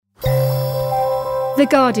The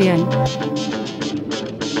Guardian.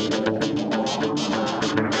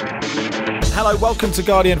 Hello, welcome to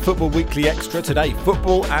Guardian Football Weekly Extra. Today,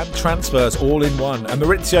 football and transfers all in one. A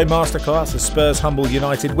Maurizio masterclass as Spurs humble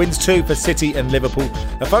United, wins 2 for City and Liverpool.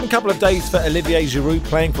 A fun couple of days for Olivier Giroud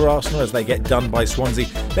playing for Arsenal as they get done by Swansea.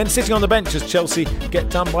 Then sitting on the bench as Chelsea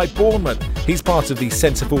get done by Bournemouth. He's part of the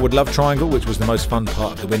centre-forward love triangle, which was the most fun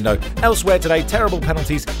part of the window. Elsewhere today, terrible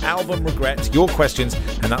penalties, album regret, your questions,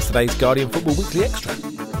 and that's today's Guardian Football Weekly Extra.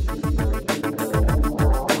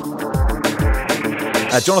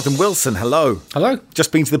 Jonathan Wilson, hello. Hello.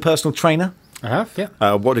 Just been to the personal trainer? I have,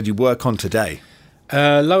 yeah. What did you work on today?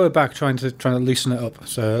 Lower back, trying to loosen it up.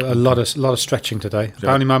 So a lot of stretching today. Sure.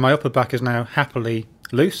 Apparently my upper back is now happily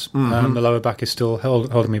loose, and the lower back is still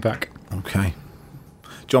holding me back. Okay.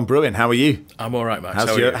 John Bruin, how are you? I'm all right, Max.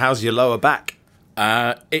 How's your lower back?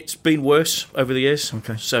 It's been worse over the years.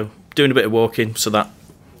 Okay. So doing a bit of walking, so that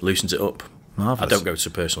loosens it up. Marvellous. I don't go to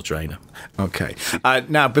a personal trainer. Okay.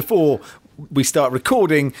 Now, before we start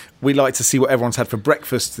recording, we like to see what everyone's had for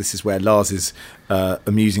breakfast. This is where Lars's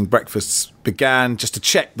amusing breakfasts began, just to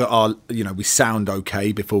check that we sound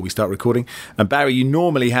okay before we start recording. And Barry, you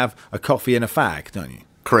normally have a coffee and a fag, don't you?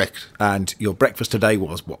 Correct. And your breakfast today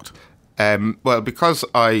was what? Well, because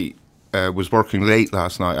I was working late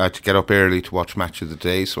last night, I had to get up early to watch Match of the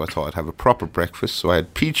Day, so I thought I'd have a proper breakfast. So I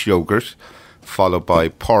had peach yoghurt, followed by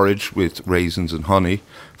porridge with raisins and honey,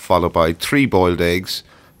 followed by 3 boiled eggs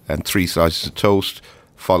and 3 slices of toast,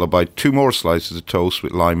 followed by 2 more slices of toast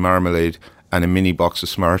with lime marmalade and a mini box of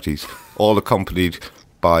Smarties, all accompanied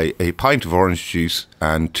by a pint of orange juice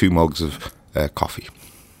and 2 mugs of coffee.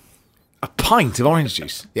 A pint of orange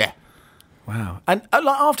juice? Yeah. Wow. And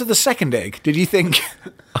after the second egg, did you think,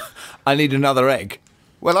 I need another egg?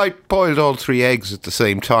 Well, I boiled all 3 eggs at the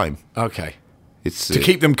same time. Okay. It's to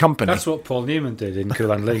keep them company. That's what Paul Newman did in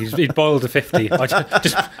Cool and Lee. He boiled a 50. I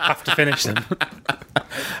just have to finish them.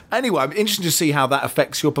 Anyway, I'm interested to see how that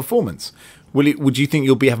affects your performance. Would you think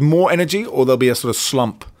you'll have more energy, or there'll be a sort of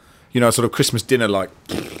slump, a sort of Christmas dinner like?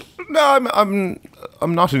 No,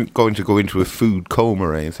 I'm not going to go into a food coma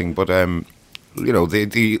or anything, but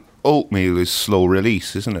the oatmeal is slow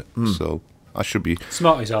release, isn't it? So I should be.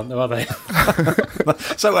 Smarties aren't, though, are they?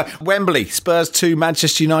 So Wembley, Spurs 2,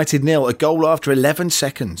 Manchester United 0, a goal after 11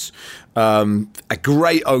 seconds. A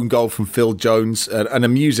great own goal from Phil Jones, an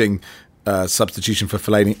amusing substitution for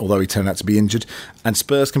Fellaini, although he turned out to be injured, and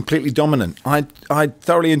Spurs completely dominant. I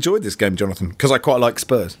thoroughly enjoyed this game, Jonathan, because I quite like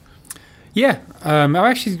Spurs. Yeah,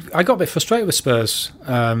 I got a bit frustrated with Spurs.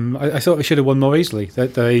 I thought we should have won more easily.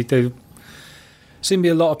 They seem to be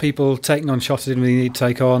a lot of people taking on shots they didn't really need to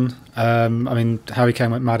take on. Harry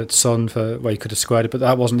Kane went mad at Son for where he could have squared it, but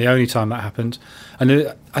that wasn't the only time that happened.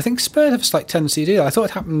 And I think Spurs have a slight tendency to do that. I thought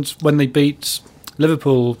it happened when they beat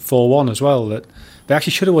Liverpool 4-1 as well, that they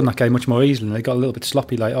actually should have won that game much more easily, and they got a little bit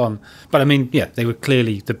sloppy late on. But they were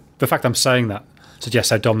clearly, the fact I'm saying that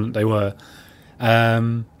suggests how dominant they were.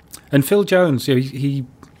 And Phil Jones, he's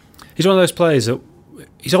one of those players that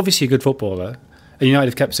he's obviously a good footballer. And United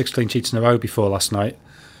have kept 6 clean sheets in a row before last night.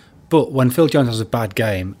 But when Phil Jones has a bad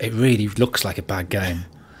game, it really looks like a bad game.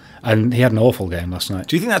 And he had an awful game last night.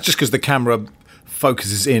 Do you think that's just because the camera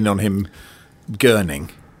focuses in on him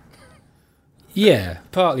gurning? Yeah,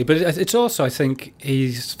 partly. But it's also, I think,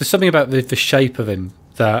 there's something about the shape of him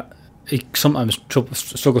that he sometimes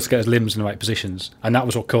struggles to get his limbs in the right positions. And that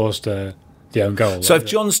was what caused the own goal. So if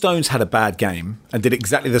John Stones had a bad game and made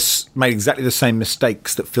exactly the same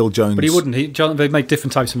mistakes that Phil Jones... But he wouldn't. They make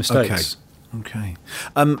different types of mistakes. Okay.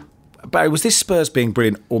 Barry, was this Spurs being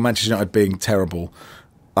brilliant or Manchester United being terrible?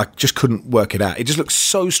 I just couldn't work it out. It just looked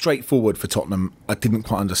so straightforward for Tottenham. I didn't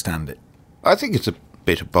quite understand it. I think it's a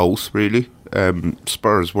bit of both, really.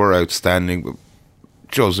 Spurs were outstanding, but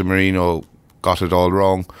Jose Mourinho got it all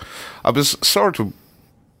wrong. I was sort of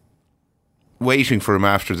waiting for him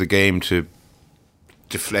after the game to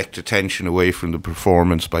deflect attention away from the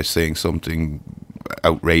performance by saying something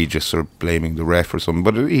outrageous or blaming the ref or something.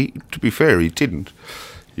 But to be fair, he didn't.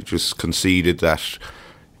 He just conceded that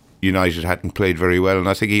United hadn't played very well, and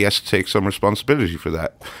I think he has to take some responsibility for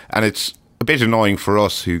that. And it's a bit annoying for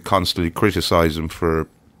us who constantly criticise him for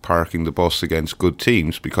parking the bus against good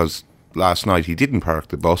teams, because last night he didn't park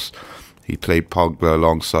the bus. He played Pogba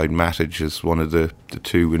alongside Matic as one of the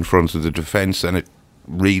 2 in front of the defence, and it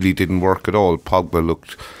really didn't work at all. Pogba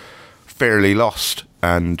looked fairly lost,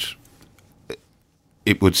 and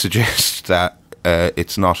it would suggest that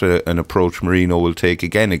it's not an approach Mourinho will take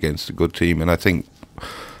again against a good team. And I think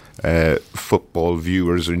football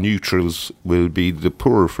viewers or neutrals will be the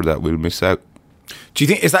poorer for that, will miss out. Do you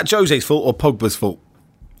think, is that Jose's fault or Pogba's fault,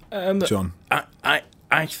 John?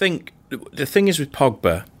 I think the thing is with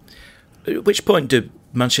Pogba, at which point do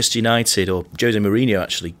Manchester United or Jose Mourinho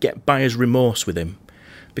actually get buyer's remorse with him?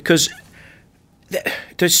 Because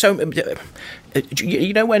there's so...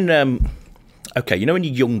 You know when... you know when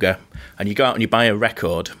you're younger and you go out and you buy a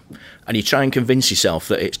record and you try and convince yourself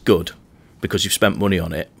that it's good because you've spent money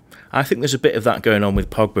on it? I think there's a bit of that going on with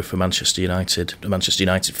Pogba for Manchester United, the Manchester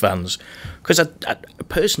United fans. Because I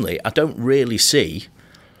personally, I don't really see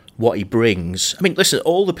what he brings. I mean, listen,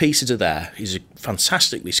 all the pieces are there. He's a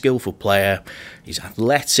fantastically skillful player. He's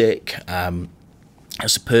athletic,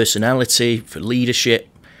 has a personality for leadership.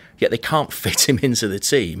 Yet they can't fit him into the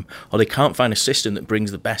team, or they can't find a system that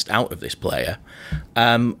brings the best out of this player.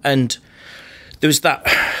 And there's that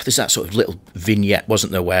sort of little vignette,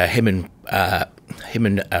 wasn't there, where him and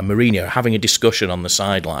Mourinho are having a discussion on the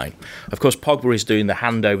sideline. Of course, Pogba is doing the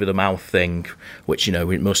hand over the mouth thing, which, you know,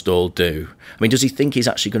 we must all do. I mean, does he think he's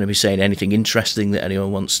actually going to be saying anything interesting that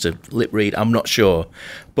anyone wants to lip read? I'm not sure.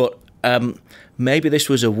 But maybe this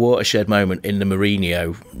was a watershed moment in the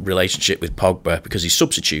Mourinho relationship with Pogba, because he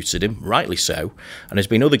substituted him, rightly so. And there's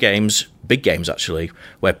been other games, big games actually,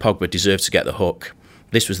 where Pogba deserved to get the hook.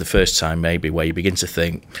 This was the first time maybe where you begin to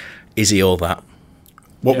think, is he all that?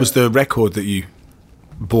 What was the record that you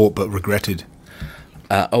bought but regretted?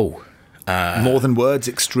 More Than Words,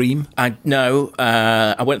 Extreme? I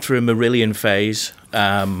went through a Marillion phase.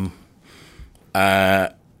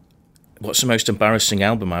 What's the most embarrassing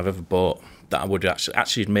album I've ever bought that I would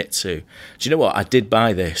actually admit to? Do you know what? I did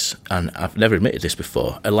buy this, and I've never admitted this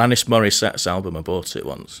before. Alanis Morissette's album, I bought it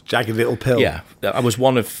once. Jagged Little Pill? Yeah. I was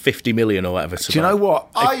one of 50 million or whatever. Do you know what?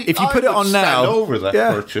 If you put it on now... over that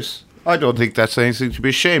purchase. I don't think that's anything to be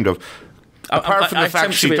ashamed of. Apart from the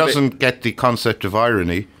fact she doesn't get the concept of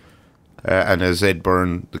irony, and as Ed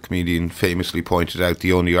Byrne, the comedian, famously pointed out,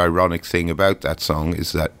 the only ironic thing about that song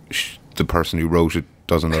is that the person who wrote it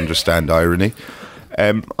doesn't understand irony.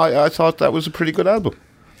 I thought that was a pretty good album.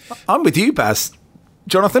 I'm with you, Baz.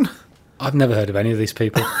 Jonathan? I've never heard of any of these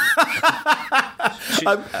people.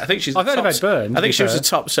 I think she's. I've heard about Byrne. I think she was the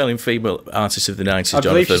top-selling female artist of the 90s. I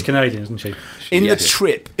believe she's Canadian, isn't she? In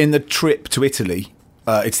the trip to Italy,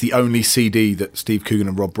 it's the only CD that Steve Coogan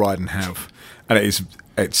and Rob Brydon have, and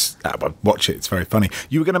watch it. It's very funny.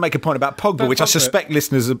 You were going to make a point about Pogba, which I suspect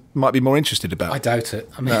listeners might be more interested about. I doubt it.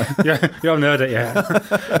 I mean, you haven't heard it yet.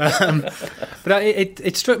 But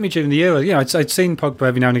it struck me during the Euros. You know, I'd seen Pogba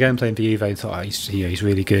every now and again playing for Juve. I thought, he's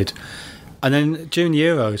really good. And then during the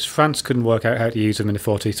Euros, France couldn't work out how to use him in a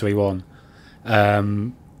 4-2-3-1.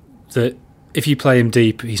 That if you play him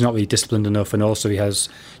deep, he's not really disciplined enough, and also he has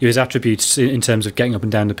his attributes in terms of getting up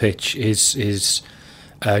and down the pitch, his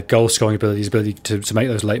goal scoring ability, his ability to make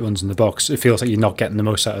those late runs in the box. It feels like you're not getting the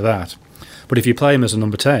most out of that. But if you play him as a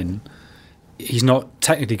number 10, he's not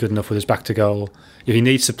technically good enough with his back to goal. He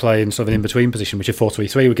needs to play in sort of an in-between position, which a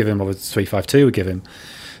 4-3-3 would give him, or a 3-5-2 would give him.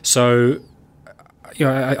 So, you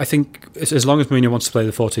know, I think as long as Mourinho wants to play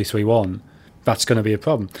the 4-2-3-1, that's going to be a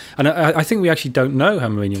problem. And I think we actually don't know how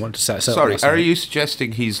Mourinho wants to set us up. Sorry, are you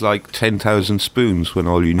suggesting he's like 10,000 spoons when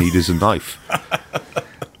all you need is a knife?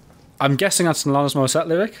 I'm guessing that's an Alanis Morissette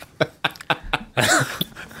lyric.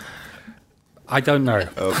 I don't know.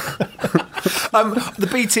 The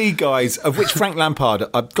BT guys, of which Frank Lampard,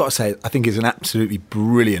 I've got to say, I think is an absolutely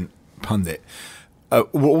brilliant pundit,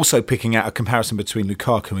 were also picking out a comparison between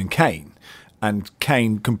Lukaku and Kane. And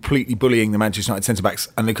Kane completely bullying the Manchester United centre-backs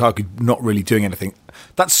and Lukaku not really doing anything.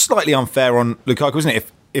 That's slightly unfair on Lukaku, isn't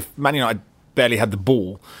it? If Man United barely had the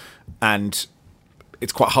ball, and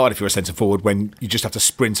it's quite hard if you're a centre-forward when you just have to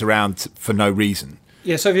sprint around for no reason.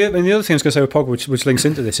 Yeah, so the other thing I was going to say with Pogba, which links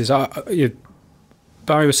into this, is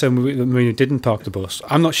Barry was saying that Mourinho didn't park the bus.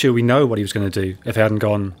 I'm not sure we know what he was going to do if he hadn't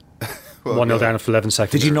gone 1-0 down for 11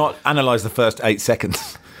 seconds. Did you not analyse the first 8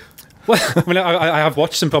 seconds? Well, I mean, I have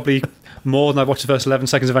watched them probably more than I've watched the first 11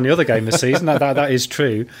 seconds of any other game this season. That is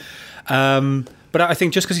true. But I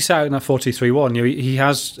think just because he sat out in that 4-2-3-1, he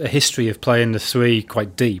has a history of playing the three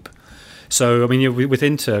quite deep. So, I mean, with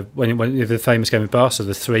Inter, when the famous game with Barca,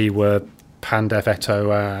 the three were Pandev,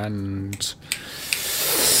 Eto'o and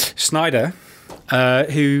Sneijder,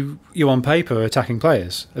 who, on paper, are attacking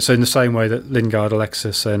players. So in the same way that Lingard,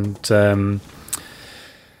 Alexis and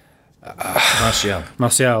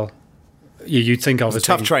Martial, you'd think of as a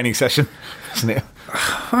tough training session, isn't it?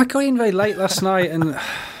 I got in very late last night, and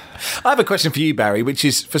I have a question for you, Barry, which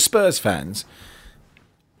is for Spurs fans.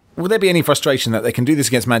 Will there be any frustration that they can do this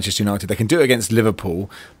against Manchester United, they can do it against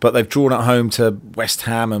Liverpool, but they've drawn at home to West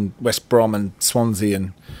Ham and West Brom and Swansea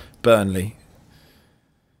and Burnley?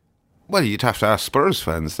 Well, you'd have to ask Spurs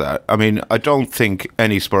fans that. I mean, I don't think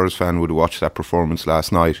any Spurs fan would have watched that performance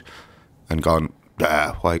last night and gone,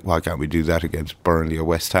 why can't we do that against Burnley or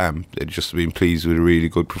West Ham? They'd just been pleased with a really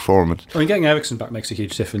good performance. I mean, getting Ericsson back makes a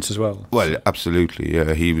huge difference as well. Well, absolutely,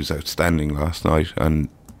 yeah. He was outstanding last night, and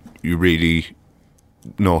you really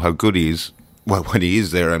know how good he is, well, when he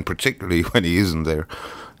is there, and particularly when he isn't there.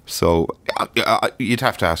 So you'd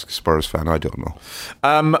have to ask a Spurs fan. I don't know.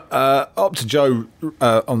 Up to Joe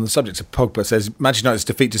on the subject of Pogba says Manchester United's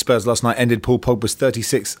defeat to Spurs last night ended Paul Pogba's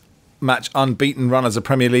 36 match unbeaten run as a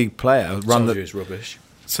Premier League player. I told you it was rubbish.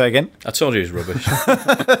 Say again? I told you it was rubbish.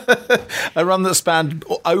 A run that spanned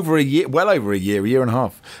over a year, a year and a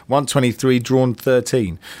half. 123, drawn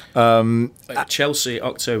 13. Chelsea,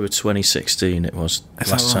 October 2016 it was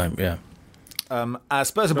last time, yeah.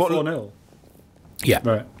 Spurs have bought 4-0. Yeah.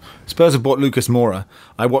 Right. Spurs have bought Lucas Moura.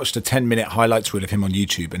 I watched a 10-minute highlights reel of him on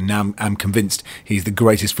YouTube, and now I'm convinced he's the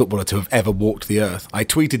greatest footballer to have ever walked the earth. I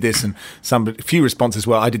tweeted this, and a few responses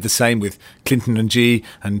were, I did the same with Clinton and G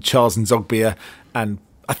and Charles and Zogbia, and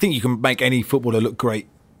I think you can make any footballer look great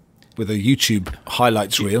with a YouTube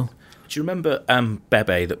highlights reel. Do you remember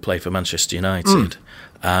Bebe that played for Manchester United?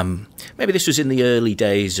 Maybe this was in the early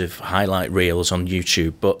days of highlight reels on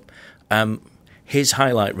YouTube, but his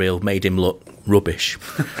highlight reel made him look rubbish.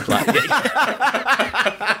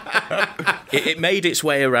 It made its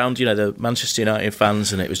way around, the Manchester United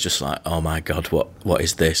fans, and it was just like, oh my God, what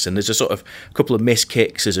is this? And there's a sort of couple of missed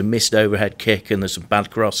kicks, there's a missed overhead kick, and there's some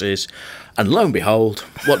bad crosses. And lo and behold,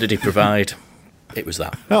 what did he provide? It was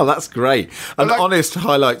that. Oh, that's great. An honest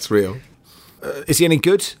highlights reel. Is he any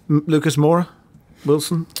good, Lucas Moura?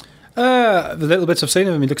 Wilson? The little bits I've seen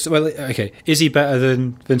of him, he looks... Well, okay, is he better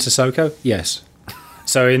than Sissoko? Yes.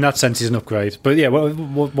 So in that sense, he's an upgrade. But yeah,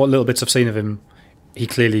 what little bits I've seen of him, he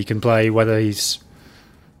clearly can play. Whether he's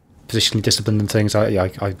positionally disciplined and things, I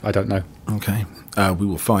don't know. Okay, we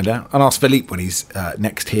will find out. And ask Philippe when he's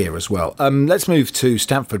next here as well. Let's move to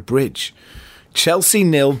Stamford Bridge. Chelsea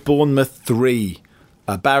 0, Bournemouth 3.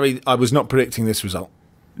 Barry, I was not predicting this result.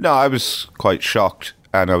 No, I was quite shocked,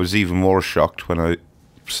 and I was even more shocked when I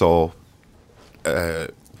saw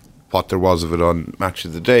what there was of it on Match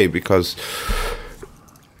of the Day, because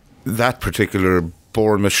that particular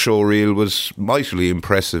Bournemouth showreel was mightily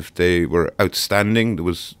impressive. They were outstanding. There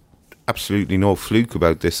was absolutely no fluke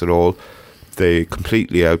about this at all. They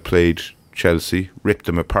completely outplayed Chelsea, ripped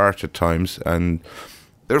them apart at times, and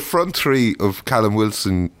their front three of Callum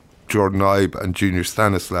Wilson, Jordan Ibe and Junior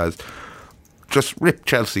Stanislas just ripped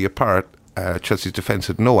Chelsea apart. Chelsea's defence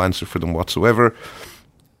had no answer for them whatsoever.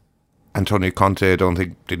 Antonio Conte, I don't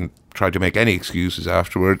think, didn't try to make any excuses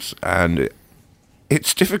afterwards, and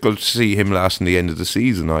it's difficult to see him lasting the end of the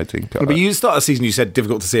season, I think. But you start the season, you said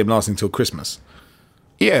difficult to see him lasting till Christmas.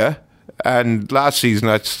 Yeah, and last season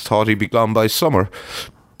I thought he'd be gone by summer.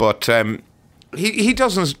 But he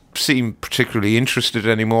doesn't seem particularly interested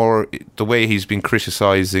anymore. The way he's been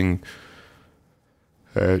criticising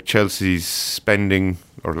Chelsea's spending,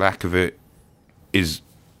 or lack of it, is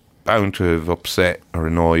bound to have upset or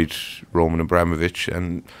annoyed Roman Abramovich.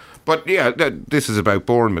 But yeah, this is about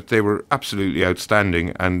Bournemouth. They were absolutely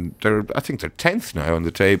outstanding, and I think they're 10th now on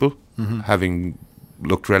the table, having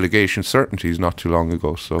looked relegation certainties not too long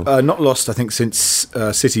ago. So not lost, I think, since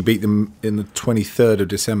City beat them in the 23rd of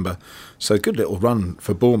December. So good little run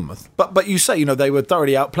for Bournemouth. But you say, they were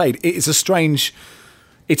thoroughly outplayed. It's a strange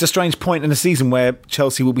point in the season where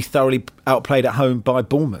Chelsea will be thoroughly outplayed at home by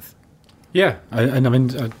Bournemouth. Yeah, and I mean,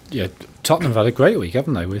 Tottenham have had a great week,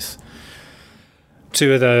 haven't they? With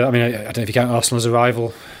two of the, I mean, I don't know if you count Arsenal as a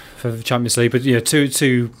rival for the Champions League, but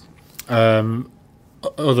two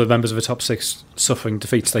other members of the top six suffering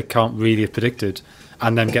defeats they can't really have predicted,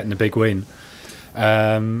 and them getting a big win.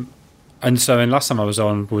 And so, last time I was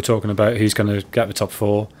on, we were talking about who's going to get the top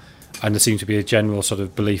four, and there seemed to be a general sort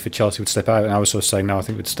of belief that Chelsea would slip out, and I was sort of saying, no, I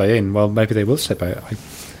think we'd stay in. Well, maybe they will slip out.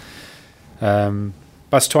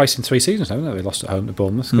 That's twice in 3 seasons, haven't they? They lost at home to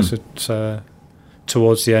Bournemouth because it's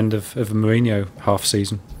towards the end of the Mourinho half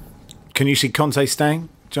season. Can you see Conte staying,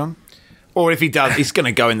 John? Or if he does, he's going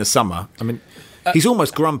to go in the summer. I mean, he's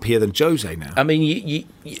almost grumpier than Jose now. I mean,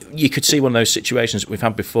 you could see one of those situations that we've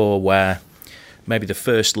had before where maybe the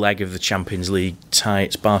first leg of the Champions League tie,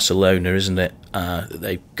 it's Barcelona, isn't it?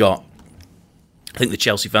 They've got, I think the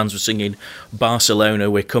Chelsea fans were singing,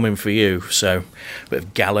 Barcelona, we're coming for you. So a bit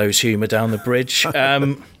of gallows humour down the bridge.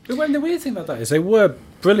 The weird thing about that is they were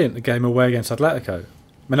brilliant the game away against Atletico. I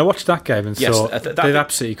mean, I watched that game and thought they'd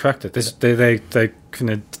absolutely cracked it. They kind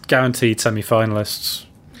of guaranteed semi-finalists.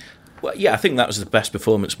 Well, yeah, I think that was the best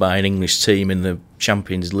performance by an English team in the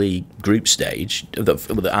Champions League group stage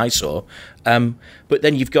that I saw. But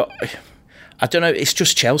then you've got, I don't know, it's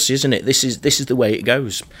just Chelsea, isn't it? This is the way it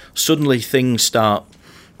goes. Suddenly things start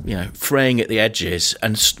fraying at the edges,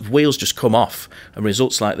 and wheels just come off, and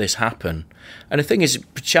results like this happen. And the thing is,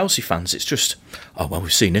 for Chelsea fans, it's just, oh well,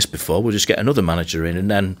 we've seen this before. We'll just get another manager in, and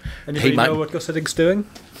then Anybody know what Gus Hiddink's doing?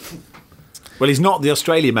 Well, he's not the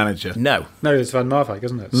Australia manager. No, it's Van Marwijk,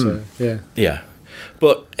 isn't it? So, yeah,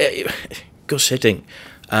 but Gus Hiddink.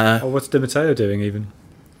 Or what's Di Matteo doing even?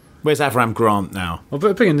 Where's Avram Grant now?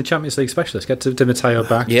 Well, bring in the Champions League specialist. Get Di Matteo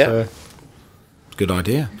back. Yeah. Good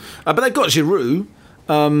idea. But they've got Giroud.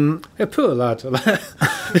 Poor lad.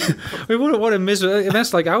 What a miserable.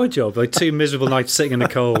 That's like our job. Like 2 miserable nights sitting in the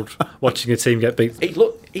cold, watching a team get beat. He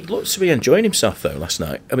looked to be enjoying himself though last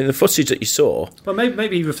night. I mean, the footage that you saw. Well,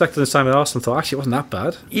 maybe he reflected on his time at Arsenal and thought, actually, it wasn't that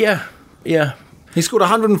bad. Yeah. He scored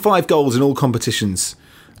 105 goals in all competitions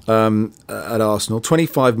at Arsenal,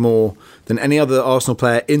 25 more than any other Arsenal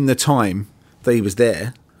player in the time that he was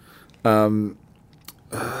there.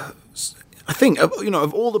 I think,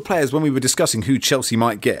 of all the players, when we were discussing who Chelsea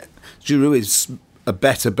might get, Giroud is a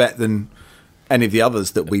better bet than any of the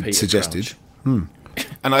others that we suggested. And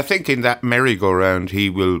I think in that merry-go-round, he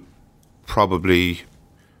will probably...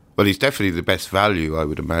 Well, he's definitely the best value, I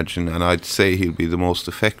would imagine, and I'd say he'll be the most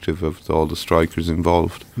effective of all the strikers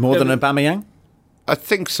involved. More than Aubameyang? I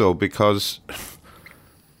think so, because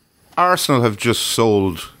Arsenal have just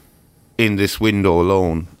sold, in this window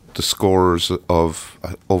alone, the scorers of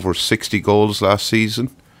over 60 goals last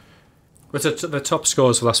season. But the top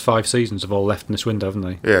scorers for the last 5 seasons have all left in this window, haven't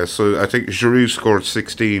they? Yeah, so I think Giroud scored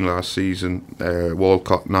 16 last season,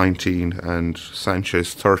 Walcott 19, and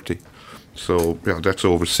Sanchez 30. So that's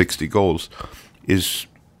over 60 goals. Is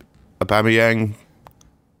Aubameyang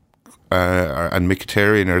and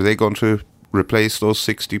Mkhitaryan, are they going to replace those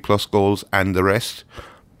 60 plus goals and the rest?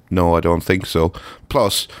 No, I don't think so.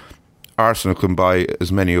 Plus, Arsenal can buy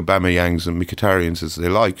as many Aubameyangs and Mkhitaryan's as they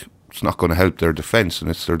like. It's not going to help their defence, and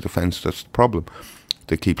it's their defence that's the problem.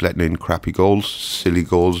 They keep letting in crappy goals, silly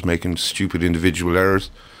goals, making stupid individual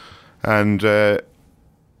errors. And so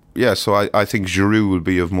I think Giroud will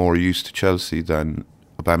be of more use to Chelsea than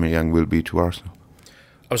Aubameyang will be to Arsenal.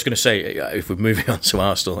 I was going to say, if we're moving on to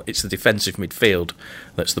Arsenal, it's the defensive midfield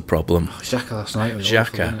that's the problem. Xhaka last night was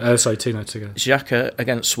Xhaka. awful. 2 nights ago. Xhaka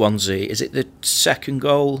against Swansea. Is it the second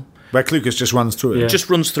goal? Where Klukas just runs through it. Yeah. Just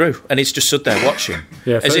runs through, and he's just stood there watching.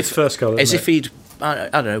 As if first goal. As if he'd, I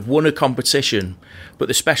don't know, won a competition, but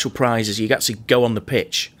the special prize is you get to go on the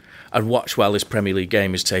pitch and watch while this Premier League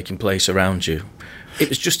game is taking place around you. It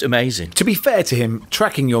was just amazing. To be fair to him,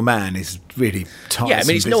 tracking your man is really tiresome. Yeah, I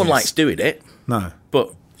mean, no one likes doing it. No.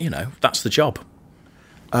 But, that's the job.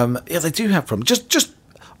 They do have problems. Just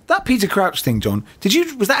that Peter Crouch thing, John.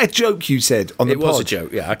 Was that a joke you said on the pod? It was a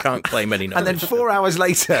joke, yeah. I can't claim any knowledge. And then 4 hours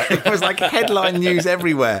later, it was like headline news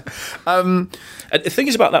everywhere. And the thing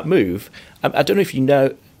is about that move, I don't know if you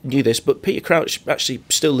knew this, but Peter Crouch actually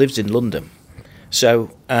still lives in London.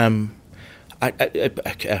 So a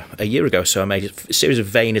year ago or so, I made a series of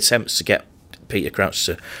vain attempts to get Peter Crouch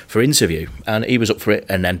for interview, and he was up for it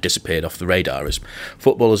and then disappeared off the radar, as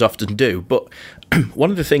footballers often do. But one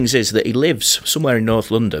of the things is that he lives somewhere in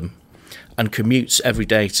North London and commutes every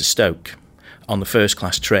day to Stoke on the first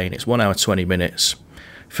class train. It's 1 hour 20 minutes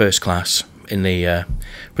first class. In the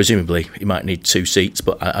presumably he might need 2 seats,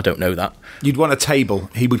 but I don't know that. You'd want a table.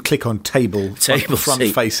 He would click on table front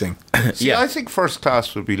facing. See, I think first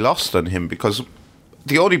class would be lost on him, because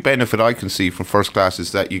the only benefit I can see from first class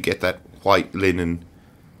is that you get that white linen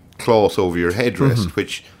cloth over your headrest,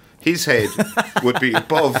 which his head would be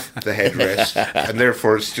above the headrest, and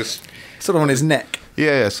therefore it's just sort of on his neck.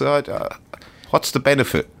 Yeah, so what's the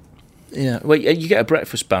benefit? Yeah, well, you get a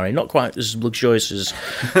breakfast, Barry, not quite as luxurious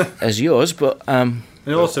as yours, but... and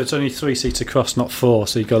also, it's only 3 seats across, not 4,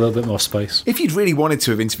 so you've got a little bit more space. If you'd really wanted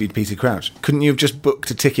to have interviewed Peter Crouch, couldn't you have just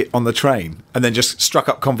booked a ticket on the train and then just struck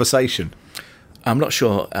up conversation? I'm not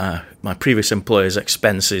sure my previous employer's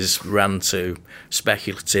expenses ran to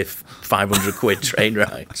speculative 500 quid train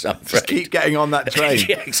rides. Just keep getting on that train.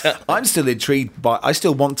 Yeah, exactly. I'm still intrigued by... I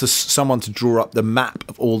still want someone to draw up the map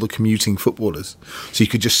of all the commuting footballers, so you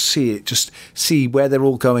could just see where they're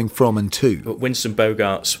all going from and to. Winston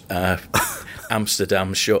Bogart's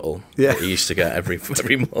Amsterdam shuttle that he used to get every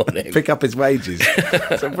morning. Pick up his wages.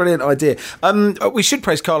 It's a brilliant idea. We should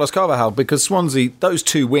praise Carlos Carvajal, because Swansea, those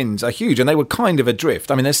 2 wins are huge, and they were kind of adrift.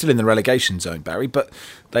 I mean, they're still in the relegation zone, Barry, but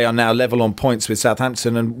they are now level on points with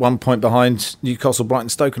Southampton and 1 point behind Newcastle, Brighton,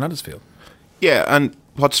 Stoke and Huddersfield. Yeah, and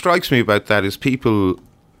what strikes me about that is people,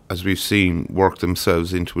 as we've seen, work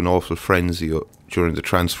themselves into an awful frenzy during the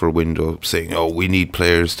transfer window, saying, we need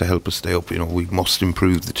players to help us stay up, we must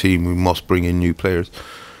improve the team, we must bring in new players.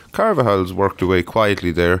 Carvajal's worked away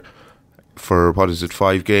quietly there for,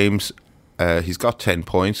 5 games, He's got 10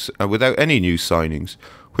 points without any new signings,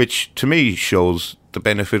 which to me shows the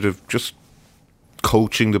benefit of just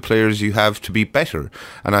coaching the players you have to be better.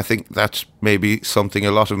 And I think that's maybe something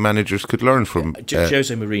a lot of managers could learn from.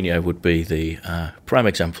 Jose Mourinho would be the prime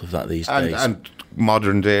example of that these days. And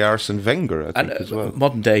modern day Arsene Wenger, I think, as well.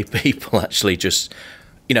 Modern day people actually just,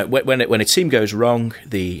 when a team goes wrong,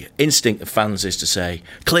 the instinct of fans is to say,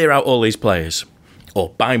 clear out all these players or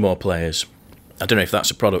buy more players. I don't know if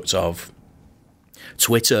that's a product of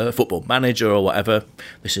Twitter, Football Manager, or whatever.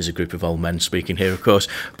 This is a group of old men speaking here, of course.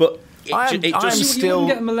 But You wouldn't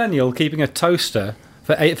get a millennial keeping a toaster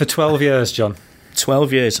for 12 years, John.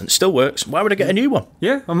 12 years, and it still works. Why would I get a new one?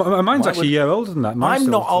 Yeah, mine's actually a year older than that. I'm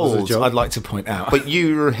not old, I'd like to point out. But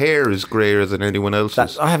your hair is greyer than anyone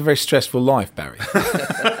else's. I have a very stressful life, Barry.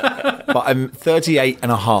 But I'm 38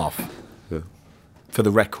 and a half, for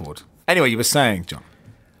the record. Anyway, you were saying, John.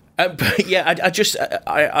 But yeah,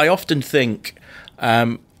 I often think,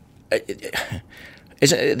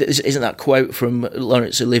 isn't that quote from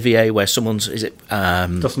Laurence Olivier where someone's,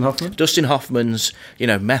 Dustin Hoffman? Dustin Hoffman's,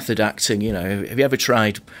 method acting, have you ever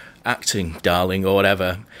tried acting, darling, or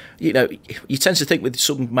whatever? You tend to think with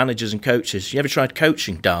some managers and coaches, you ever tried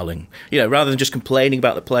coaching, darling? Rather than just complaining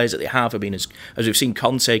about the players that they have. I mean, as we've seen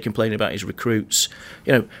Conte complaining about his recruits,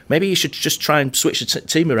 maybe you should just try and switch the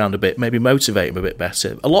team around a bit, maybe motivate them a bit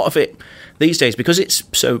better. A lot of it these days, because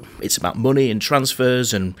it's about money and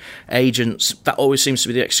transfers and agents, that always seems to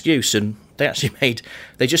be the excuse. And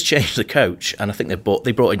they just changed the coach, and I think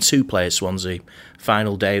they brought in 2 players, Swansea,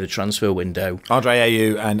 final day of the transfer window. Andre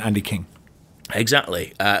Ayew and Andy King.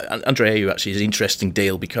 Exactly. Andre Ayew actually is an interesting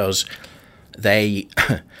deal because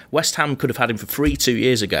West Ham could have had him for free 2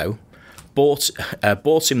 years ago, bought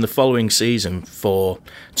him the following season for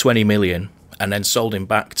 20 million, and then sold him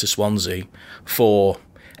back to Swansea for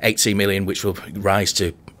 18 million, which will rise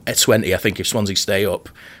to 20, I think, if Swansea stay up.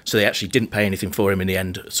 So they actually didn't pay anything for him in the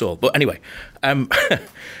end at all. But anyway,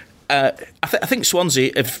 I think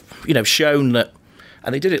Swansea have shown that,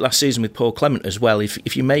 and they did it last season with Paul Clement as well.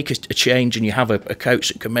 If you make a change and you have a coach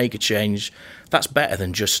that can make a change, that's better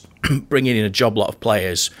than just bringing in a job lot of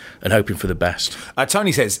players and hoping for the best.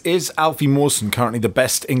 Tony says, is Alfie Mawson currently the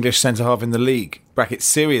best English centre-half in the league? Brackets,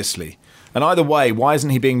 seriously. And either way, why isn't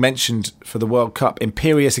he being mentioned for the World Cup?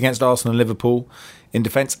 Imperious against Arsenal and Liverpool in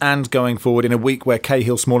defence and going forward in a week where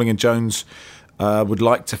Cahill, Smalling and Jones would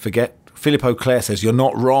like to forget. Philip O'Clair says, you're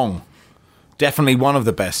not wrong. Definitely one of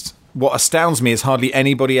the best. What astounds me is hardly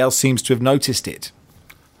anybody else seems to have noticed it.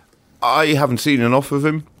 I haven't seen enough of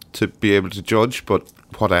him to be able to judge, but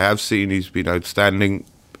what I have seen, he's been outstanding.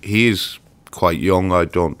 He is quite young. I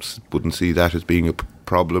wouldn't see that as being a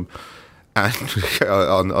problem. And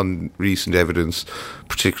on recent evidence,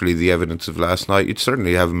 particularly the evidence of last night, you'd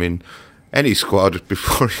certainly have him in any squad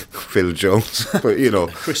before Phil Jones. But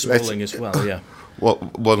Chris Smalling as well. Yeah.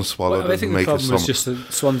 One swallow doesn't make a summer. I think the problem was just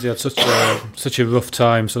that Swansea had such a rough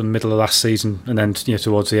time, sort of middle of last season, and then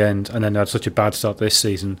towards the end, and then had such a bad start this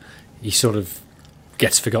season. He sort of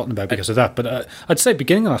gets forgotten about because of that. But I'd say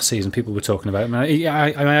beginning of last season, people were talking about him.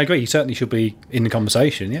 I agree. He certainly should be in the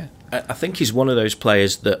conversation. Yeah, I think he's one of those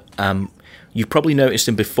players that you've probably noticed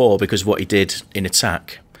him before because of what he did in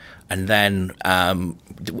attack. And then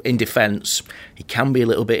in defence, he can be a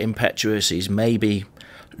little bit impetuous. He's maybe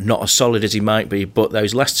not as solid as he might be, but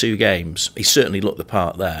those last 2 games, he certainly looked the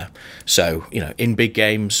part there. So, in big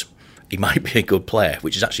games, he might be a good player,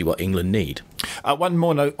 which is actually what England need. One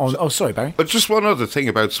more note on... Oh, sorry, Barry. But just one other thing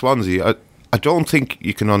about Swansea. I don't think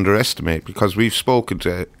you can underestimate, because we've spoken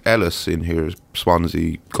to Ellis in here.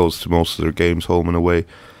 Swansea goes to most of their games home and away.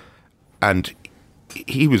 And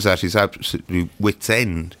he was at his absolute wit's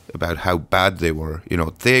end about how bad they were.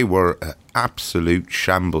 They were an absolute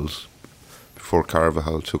shambles before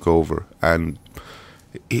Carvajal took over, and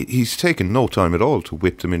he's taken no time at all to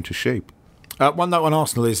whip them into shape. One note on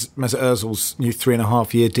Arsenal is Mesut Ozil's new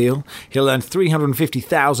 3.5-year deal. He'll earn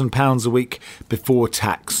 £350,000 a week before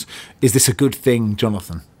tax. Is this a good thing,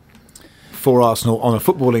 Jonathan, for Arsenal on a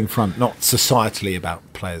footballing front, not societally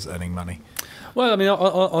about players earning money? Well, I mean,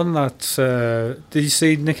 on that, did you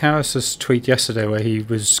see Nick Harris's tweet yesterday where he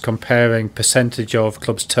was comparing percentage of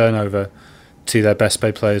clubs' turnover to their best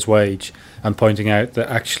paid player's wage and pointing out that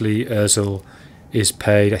actually Ozil is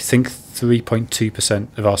paid, I think,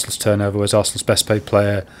 3.2% of Arsenal's turnover, whereas Arsenal's best paid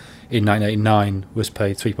player in 1989 was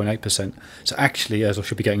paid 3.8%. So actually Ozil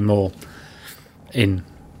should be getting more in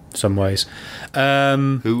some ways.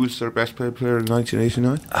 Who was their best paid player in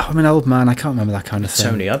 1989? I'm an old man, I can't remember that kind of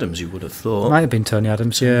thing. Tony Adams, you would have thought. It might have been Tony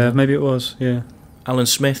Adams, yeah, maybe it was, yeah. Alan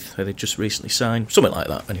Smith, who they just recently signed, something like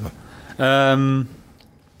that anyway.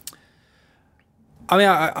 I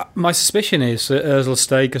mean, my suspicion is that Ozil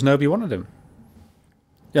stayed because nobody wanted him.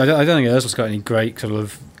 Yeah, I don't think Ozil's got any great sort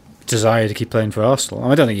of desire to keep playing for Arsenal.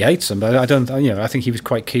 I don't think he hates them, but I don't. I think he was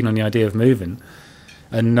quite keen on the idea of moving,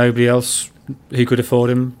 and nobody else who could afford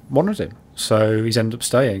him wanted him, so he's ended up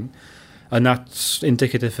staying, and that's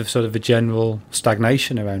indicative of sort of a general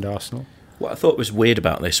stagnation around Arsenal. What I thought was weird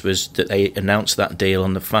about this was that they announced that deal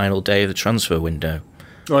on the final day of the transfer window.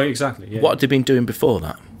 Right, exactly. Yeah. What had they been doing before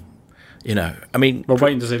that? I mean... Well,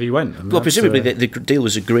 waiting to see if he went. Well, presumably the deal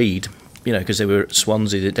was agreed, because they were at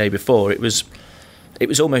Swansea the day before. It was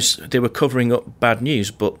almost... They were covering up bad news,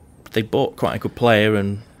 but they bought quite a good player,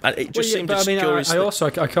 and it just seemed curious.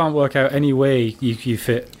 I can't work out any way you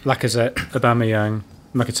fit Lacazette, Aubameyang,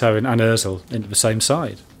 Mkhitaryan and Ozil into the same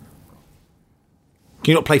side.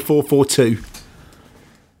 Can you not play 4-4-2?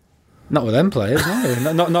 Not with them players,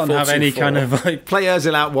 no. Not have any kind of like... Play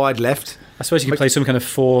Ozil out wide left. I suppose you could play some kind of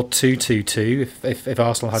 4-2-2-2 if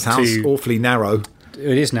Arsenal had Sounds two... awfully narrow.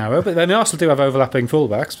 It is narrow, but I mean, Arsenal do have overlapping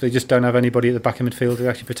fullbacks, but they just don't have anybody at the back of midfield to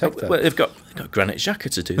actually protect them. Well, they've got Granit Xhaka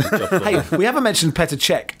to do the job. Hey, we haven't mentioned Petr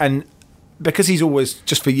Cech, and because he's always,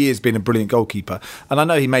 just for years, been a brilliant goalkeeper, and I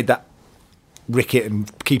know he made that ricket,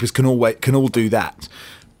 and keepers can all do that.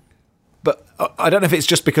 But I don't know if it's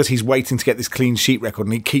just because he's waiting to get this clean sheet record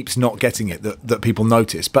and he keeps not getting it that people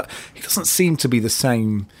notice. But he doesn't seem to be the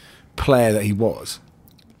same player that he was.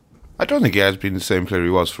 I don't think he has been the same player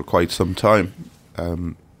he was for quite some time.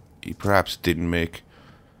 He perhaps didn't make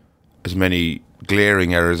as many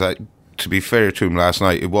glaring errors. To be fair to him last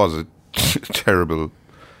night, it was a terrible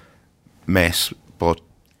mess, but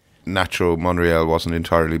Nacho Monreal wasn't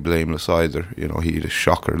entirely blameless either. He had a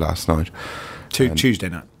shocker last night. Tuesday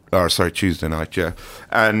night. Tuesday night, yeah.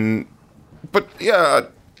 But yeah,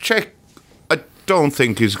 Cech, I don't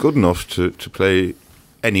think is good enough to play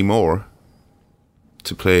anymore,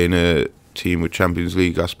 to play in a team with Champions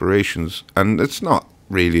League aspirations. And it's not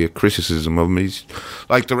really a criticism of him. He's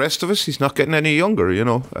like the rest of us, he's not getting any younger,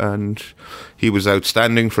 and he was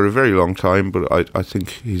outstanding for a very long time, but I think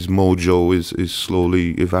his mojo is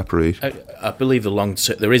slowly evaporating. I believe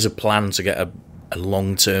there is a plan to get a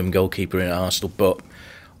long-term goalkeeper in Arsenal, but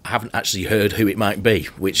I haven't actually heard who it might be,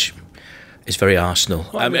 which is very Arsenal.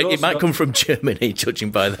 Well, it might come from Germany, judging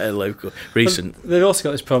by their local recent... They've also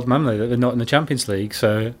got this problem, haven't they, that they're not in the Champions League,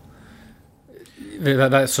 so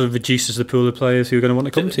that sort of reduces the pool of players who are going to want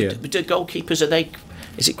to come to you. Do goalkeepers,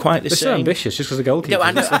 is it quite the they're same? They're so ambitious just because they're goalkeepers. No,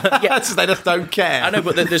 I know, yeah. They just don't care. I know,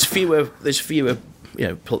 but there's fewer places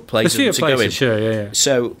to go in. Sure, yeah.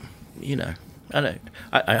 So, I know.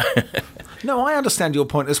 No, I understand your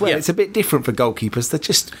point as well. Yeah. It's a bit different for goalkeepers.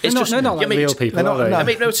 They're not like real people, are they? No. I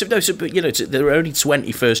mean, there are only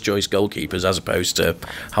 20 first-choice goalkeepers as opposed to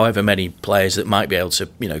however many players that might be able to,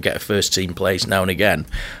 get a first-team place now and again,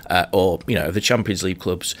 or, the Champions League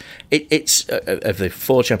clubs. It's of the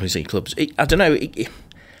 4 Champions League clubs. I don't know.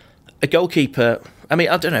 A goalkeeper... I mean,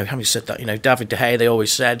 I don't know how you said that. David De Gea, they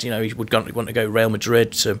always said, he would want to go Real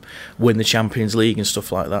Madrid to win the Champions League and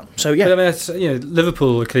stuff like that. So, yeah. But, I mean,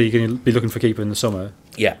 Liverpool are clearly going to be looking for a keeper in the summer.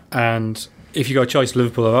 Yeah. And if you got a choice,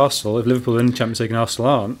 Liverpool or Arsenal, if Liverpool are in the Champions League and Arsenal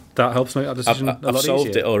aren't, that helps make that decision a lot easier. I've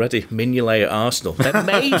solved it already. Mignolet at Arsenal. They're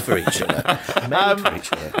made for each other.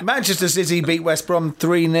 Manchester City beat West Brom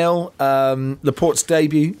 3-0. Laporte's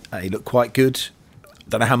debut, he looked quite good.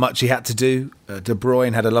 Don't know how much he had to do. De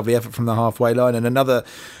Bruyne had a lovely effort from the halfway line, and another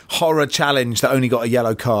horror challenge that only got a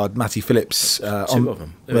yellow card. Matty Phillips two of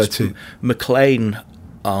them. There was two. McLean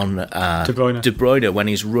on De Bruyne when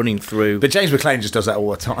he's running through. But James McLean just does that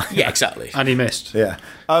all the time. Yeah, exactly. And he missed. Yeah.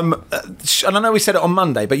 And I know we said it on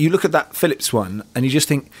Monday, but you look at that Phillips one and you just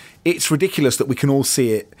think it's ridiculous that we can all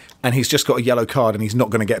see it and he's just got a yellow card and he's not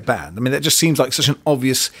going to get banned. I mean, that just seems like such an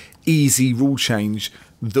obvious, easy rule change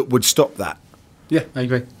that would stop that. Yeah, I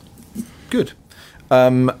agree. Good.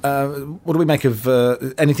 What do we make of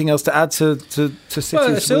anything else to add to City's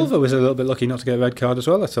Well, Silva was a little bit lucky not to get a red card as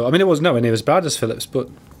well, I thought. I mean, it was nowhere near as bad as Phillips, but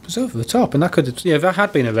it was over the top, and that could have, if that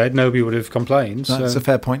had been a red, nobody would have complained. That's a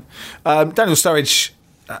fair point. Daniel Sturridge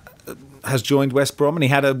has joined West Brom, and he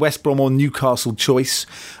had a West Brom or Newcastle choice.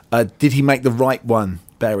 Did he make the right one,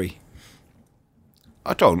 Barry?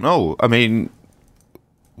 I don't know. I mean,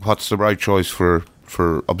 what's the right choice for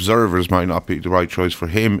observers might not be the right choice for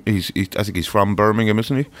him. I think he's from Birmingham,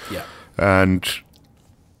 isn't he? Yeah. And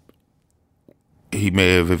he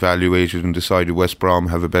may have evaluated and decided West Brom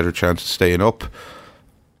have a better chance of staying up.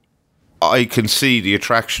 I can see the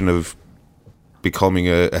attraction of becoming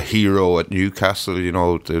a hero at Newcastle.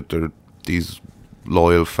 They're these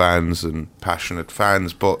loyal fans and passionate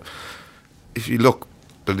fans. But if you look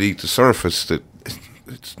beneath the surface, that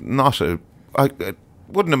it's not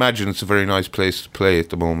wouldn't imagine it's a very nice place to play at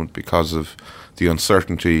the moment because of the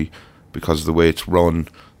uncertainty, because of the way it's run,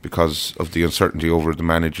 because of the uncertainty over the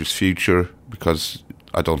manager's future, because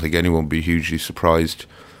I don't think anyone would be hugely surprised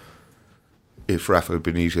if Rafa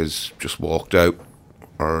Benitez just walked out,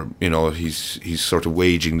 or he's sort of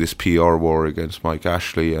waging this PR war against Mike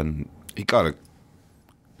Ashley, and he got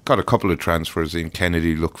a couple of transfers in.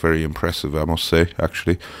 Kennedy looked very impressive, I must say,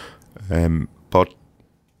 actually. But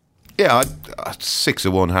yeah, 6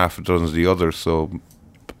 of one, half a dozen of the other. So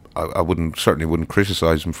I certainly wouldn't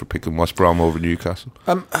criticise him for picking West Brom over Newcastle.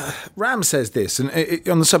 Ram says this, and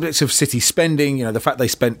on the subject of City spending, the fact they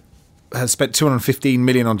has spent 215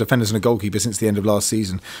 million on defenders and a goalkeeper since the end of last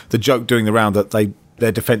season. The joke doing the round that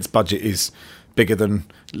their defence budget is bigger than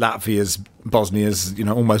Latvia's, Bosnia's,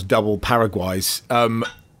 almost double Paraguay's.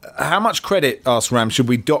 How much credit, asked Ram, should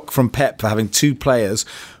we dock from Pep for having 2 players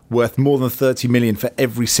worth more than 30 million for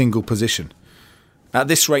every single position? At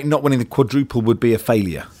this rate, not winning the quadruple would be a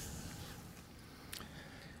failure.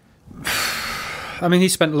 I mean, he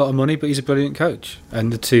spent a lot of money, but he's a brilliant coach,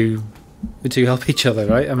 and the two help each other,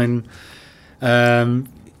 right? I mean,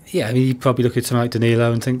 you probably look at someone like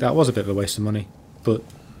Danilo and think that was a bit of a waste of money, but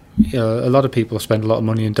a lot of people spend a lot of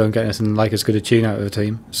money and don't get anything like as good a tune out of the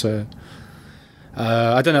team. So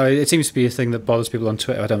I don't know. It seems to be a thing that bothers people on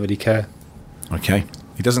Twitter. I don't really care. Okay,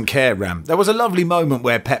 he doesn't care, Ram. There was a lovely moment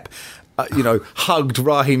where Pep hugged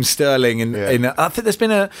Raheem Sterling, and I think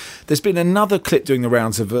there's been another clip doing the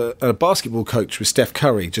rounds of a basketball coach with Steph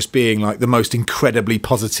Curry just being like the most incredibly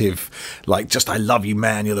positive, like, just, I love you,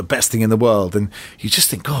 man, you're the best thing in the world. And you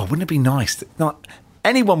just think, God, wouldn't it be nice that not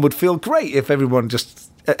anyone would feel great if everyone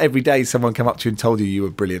just every day someone came up to you and told you were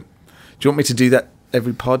brilliant. Do you want me to do that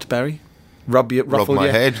every pod, Barry? Ruffle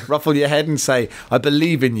your head and say, I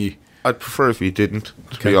believe in you. I'd prefer if you didn't,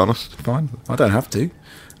 to be honest. Fine, I don't have to.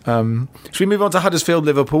 Should we move on to Huddersfield,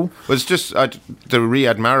 Liverpool? Well, it's just the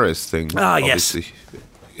Riyad Mahrez thing. Obviously.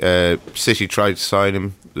 Yes. City tried to sign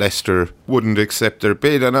him. Leicester wouldn't accept their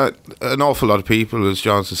bid, and an awful lot of people, as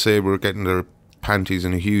Johnson said, were getting their panties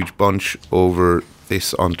in a huge bunch over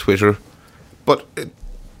this on Twitter. But it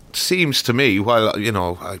seems to me, while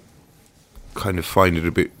I kind of find it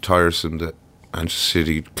a bit tiresome that Manchester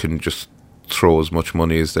City can just throw as much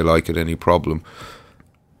money as they like at any problem,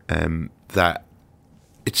 that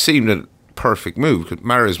it seemed a perfect move.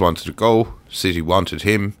 Mahrez wanted to go, City wanted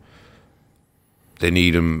him. They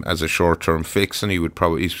need him as a short-term fix, and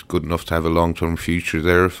he's good enough to have a long-term future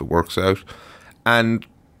there if it works out. And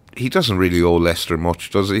he doesn't really owe Leicester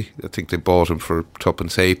much, does he? I think they bought him for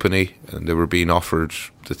tuppence halfpenny, and they were being offered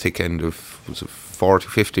the thick end of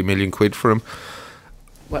 40-50 million quid for him.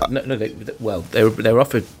 Well, they were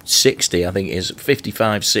offered 60. I think it is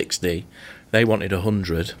 55, 60. They wanted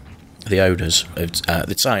 100. The owners,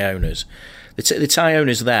 the Thai owners, the Thai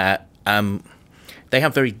owners there, they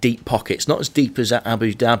have very deep pockets, not as deep as at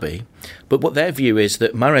Abu Dhabi, but what their view is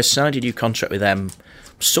that Mahrez signed a new contract with them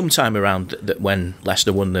sometime around when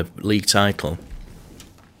Leicester won the league title,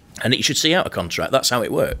 and he should see out a contract. That's how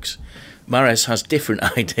it works. Mahrez has different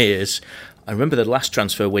ideas. I remember the last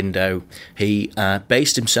transfer window, he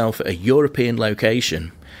based himself at a European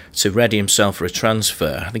location to ready himself for a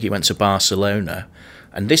transfer. I think he went to Barcelona.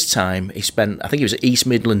 And this time he spent, I think he was at East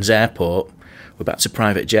Midlands Airport, we're back to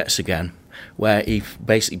private jets again, where he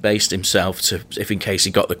basically based himself to, if in case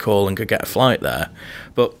he got the call and could get a flight there.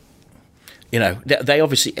 But, they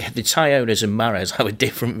obviously, the Thai owners and Mahrez have a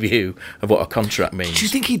different view of what a contract means. Do you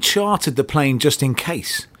think he chartered the plane just in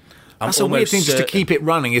case? That's a weird thing, just to keep it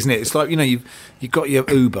running, isn't it? It's like, you've got your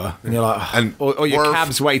Uber and you're like, or your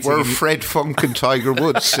cab's waiting. We're Fred Funk and Tiger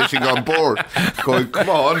Woods sitting on board, going, come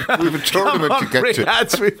on, we have a tournament to get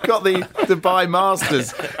to. We've got the Dubai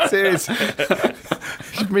Masters. Seriously.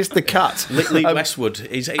 You've missed the cut. Lee Westwood,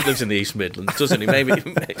 he lives in the East Midlands, doesn't he? Maybe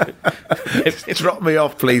drop me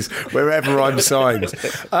off, please, wherever I'm signed.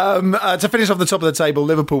 To finish off the top of the table,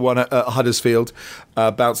 Liverpool won at Huddersfield,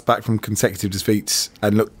 bounced back from consecutive defeats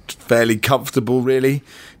and looked fairly comfortable, really,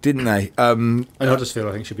 didn't they? And Huddersfield,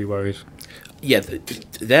 I think, should be worried. Yeah,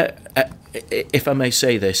 if I may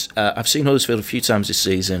say this, I've seen Huddersfield a few times this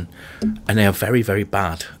season, and they are very, very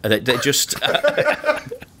bad. They're just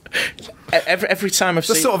every time I've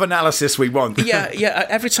seen the sort of analysis we want. yeah.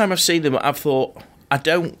 Every time I've seen them, I've thought I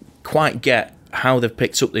don't quite get how they've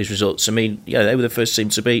picked up these results. I mean, they were the first team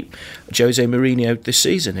to beat Jose Mourinho this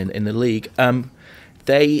season in the league.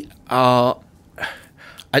 They are.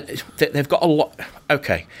 they've got a lot.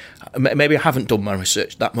 Okay, maybe I haven't done my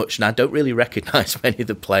research that much, and I don't really recognise many of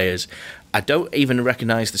the players. I don't even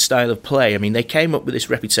recognise the style of play. I mean, they came up with this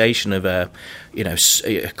reputation of a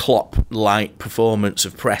Klopp-like performance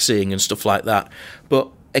of pressing and stuff like that. But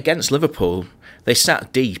against Liverpool, they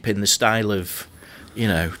sat deep in the style of,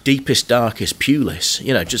 deepest, darkest Pulis.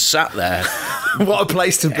 Just sat there. What a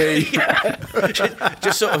place to be.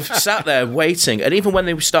 Just sort of sat there waiting. And even when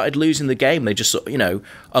they started losing the game, they just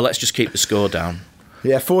let's just keep the score down.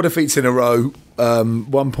 Yeah, 4 defeats in a row,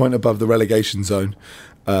 1 point above the relegation zone.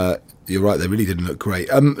 You're right, they really didn't look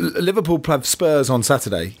great. Liverpool played Spurs on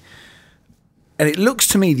Saturday, and it looks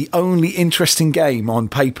to me the only interesting game on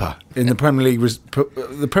paper in the Premier League.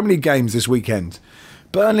 The Premier League games this weekend: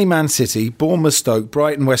 Burnley, Man City, Bournemouth, Stoke,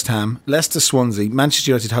 Brighton, West Ham, Leicester, Swansea,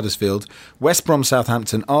 Manchester United, Huddersfield, West Brom,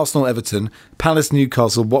 Southampton, Arsenal, Everton, Palace,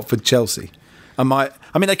 Newcastle, Watford, Chelsea. I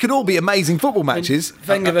mean, they could all be amazing football matches.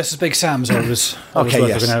 Wenger versus Big Sam's always worth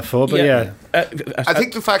yes. looking out for, but yeah. I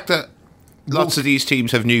think the fact that lots of these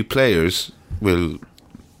teams have new players will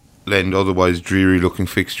lend otherwise dreary-looking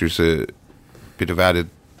fixtures a bit of added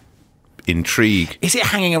intrigue. Is it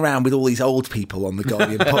hanging around with all these old people on the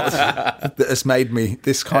Guardian pod that has made me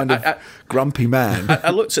this kind of grumpy man? I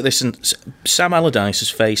looked at this, and Sam Allardyce has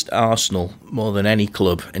faced Arsenal more than any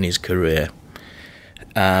club in his career.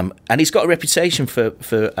 And he's got a reputation for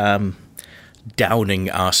downing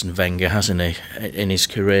Arsene Wenger, hasn't he, in his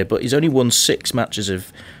career? But he's only won 6 matches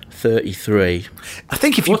of 33. I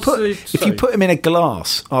think if you put him in a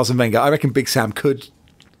glass, Arsene Wenger, I reckon Big Sam could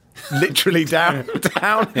literally down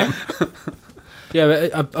him. Yeah,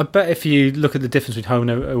 but I bet if you look at the difference between home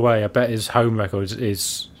and away, I bet his home record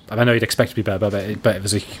is. I know you'd expect it to be better, but I bet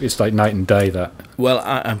it's like night and day. That. Well,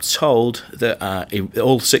 I'm told that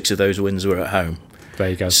all 6 of those wins were at home. There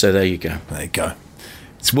you go. So there you go. There you go.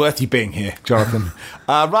 It's worth you being here, Jonathan.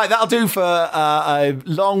 Right, that'll do for a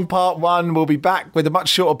long part 1. We'll be back with a much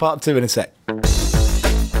shorter part 2 in a sec.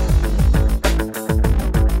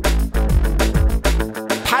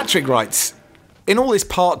 Patrick writes, in all this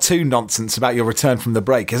part 2 nonsense about your return from the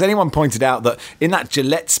break, has anyone pointed out that in that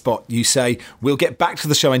Gillette spot you say, we'll get back to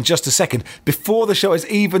the show in just a second, before the show has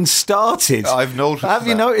even started? I've noticed that. Have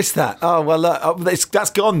you noticed that? Oh, well, that's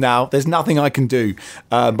gone now. There's nothing I can do.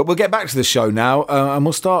 But we'll get back to the show now, and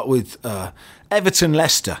we'll start with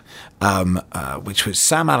Everton-Leicester, which was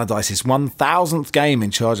Sam Allardyce's 1,000th game in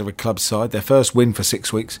charge of a club side, their first win for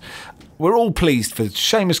 6 weeks. We're all pleased for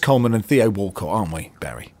Seamus Coleman and Theo Walcott, aren't we,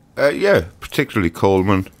 Barry? Yeah, particularly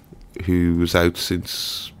Coleman, who was out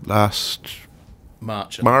since last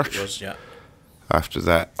March. It was, yeah. After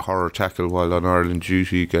that horror tackle while on Ireland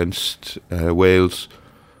duty against Wales.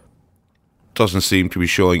 Doesn't seem to be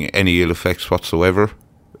showing any ill effects whatsoever.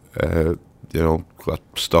 Got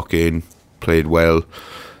stuck in, played well.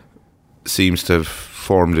 Seems to have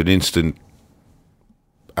formed an instant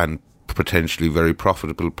and potentially very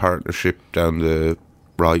profitable partnership down the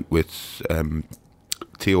right with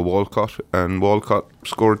Theo Walcott, and Walcott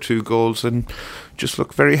scored 2 goals and just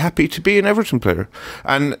looked very happy to be an Everton player.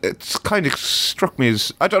 And it's kind of struck me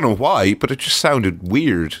as, I don't know why, but it just sounded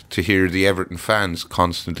weird to hear the Everton fans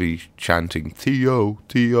constantly chanting Theo,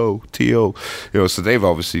 Theo, Theo. So they've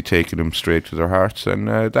obviously taken him straight to their hearts, and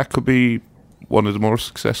that could be one of the more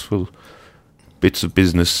successful bits of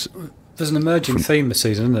business. There's an emerging theme this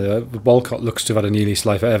season, isn't there? Walcott looks to have had a new lease of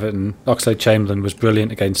life at Everton. Oxlade-Chamberlain was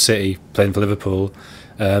brilliant against City, playing for Liverpool.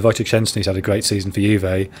 Wojciech Szczęsny's had a great season for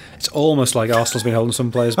Juve. It's almost like Arsenal's been holding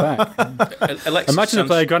some players back. Imagine the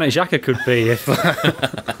player Granit Xhaka could be if...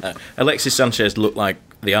 Alexis Sanchez looked like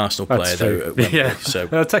the Arsenal player, though. At Wembley, yeah, so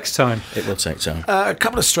it takes time. It will take time. A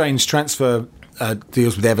couple of strange transfer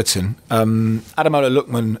deals with Everton. Ademola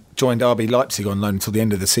Lookman joined RB Leipzig on loan until the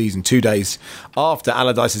end of the season, 2 days after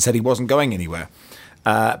Allardyce had said he wasn't going anywhere.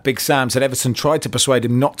 Big Sam said Everton tried to persuade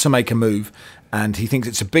him not to make a move, and he thinks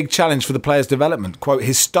it's a big challenge for the player's development. Quote,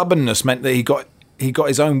 his stubbornness meant that he got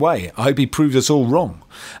his own way. I hope he proves us all wrong.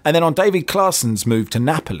 And then on David Klaasen's move to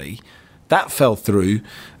Napoli, that fell through.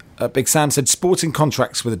 Big Sam said sporting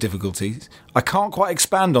contracts were the difficulties. I can't quite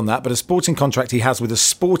expand on that, but a sporting contract he has with a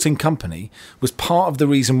sporting company was part of the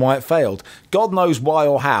reason why it failed. God knows why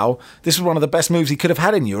or how. This was one of the best moves he could have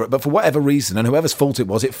had in Europe, but for whatever reason, and whoever's fault it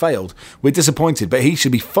was, it failed. We're disappointed, but he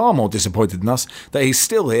should be far more disappointed than us that he's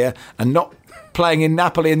still here and not playing in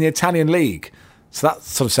Napoli in the Italian league. So that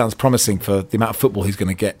sort of sounds promising for the amount of football he's going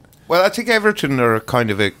to get. Well, I think Everton are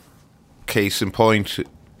kind of a case in point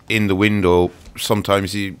in the window.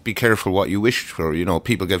 Sometimes you be careful what you wished for.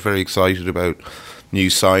 People get very excited about new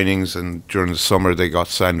signings, and during the summer they got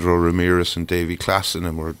Sandro Ramirez and Davy Klaassen,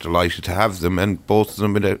 and we're delighted to have them, and both of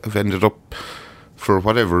them have ended up for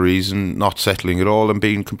whatever reason, not settling at all and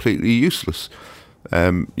being completely useless.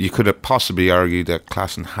 You could have possibly argued that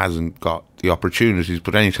Klassen hasn't got the opportunities,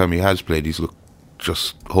 but anytime he has played, he's looked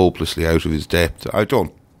just hopelessly out of his depth. I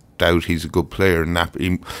don't doubt he's a good player.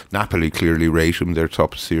 Napoli clearly rate him, they're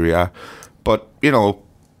top of Serie A. But,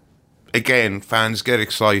 again, fans get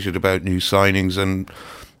excited about new signings, and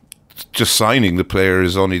just signing the player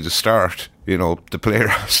is only the start. The player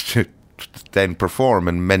has to then perform,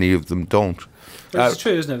 and many of them don't. But it's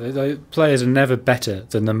true, isn't it? The players are never better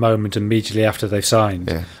than the moment immediately after they've signed.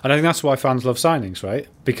 Yeah. And I think that's why fans love signings, right?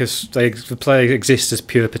 Because the player exists as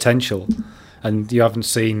pure potential, and you haven't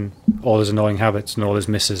seen all his annoying habits and all his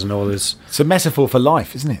misses and all his... It's a metaphor for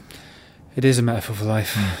life, isn't it? It is a metaphor for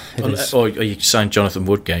life. It is. Or you signed Jonathan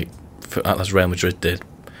Woodgate, as Real Madrid did,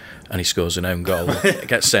 and he scores an own goal,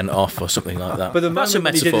 gets sent off or something like that. But that's a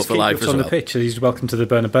metaphor for life as well. On the pitch, he's welcome to the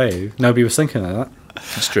Bernabeu. Nobody was thinking like that.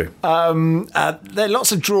 That's true. There are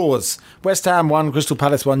lots of draws. West Ham won, Crystal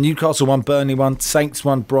Palace won, Newcastle won, Burnley won, Saints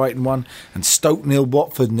won, Brighton won, and Stoke 0,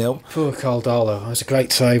 Watford 0. Poor Caldalo. That was a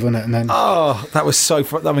great save, wasn't it? And then that was so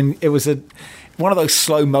fun. I mean, it was one of those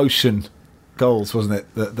slow motion goals, wasn't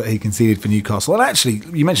it, that he conceded for Newcastle. And actually,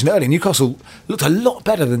 you mentioned earlier, Newcastle looked a lot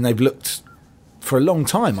better than they've looked for a long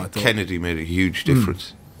time, I thought. Kennedy made a huge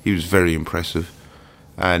difference. He was very impressive.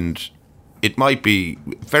 And it might be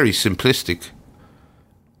very simplistic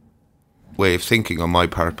way of thinking on my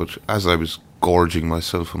part, but as I was gorging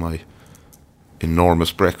myself on my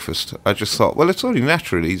enormous breakfast, I just thought, well, it's only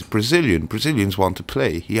natural. He's Brazilian. Brazilians want to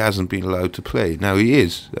play. He hasn't been allowed to play. Now he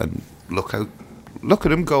is. And look at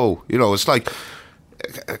him go. It's like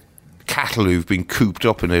cattle who've been cooped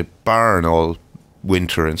up in a barn all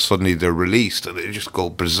winter, and suddenly they're released and they just go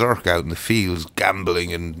berserk out in the fields,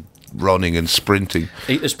 gambling and running and sprinting.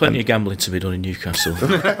 There's plenty of gambling to be done in Newcastle.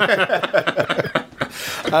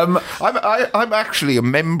 I'm actually a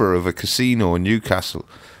member of a casino in Newcastle,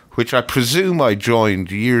 which I presume I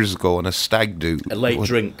joined years ago on a stag do. A late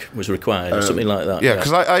drink was required, or something like that. Yeah,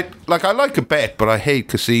 because I like a bet, but I hate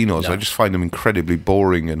casinos. No. I just find them incredibly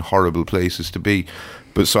boring and horrible places to be.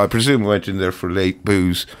 But so I presume I went in there for late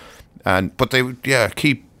booze. But they would,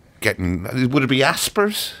 keep getting... Would it be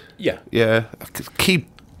Aspers? Yeah. Yeah. Keep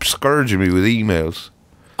scourging me with emails.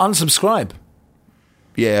 Unsubscribe.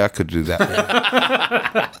 Yeah, I could do that.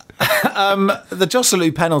 The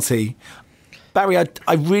Joselu penalty, Barry,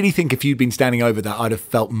 I really think if you'd been standing over that, I'd have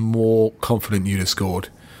felt more confident you'd have scored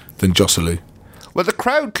than Joselu. Well, the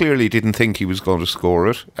crowd clearly didn't think he was going to score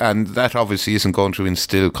it, and that obviously isn't going to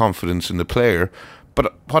instill confidence in the player.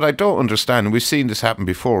 But what I don't understand, and we've seen this happen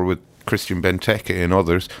before with Christian Benteke and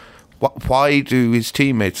others, why do his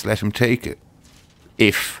teammates let him take it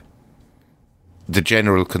if the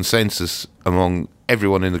general consensus among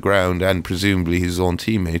everyone in the ground and presumably his own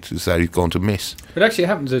teammates is that he's going to miss? It actually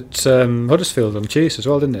happened at Huddersfield on Tuesday as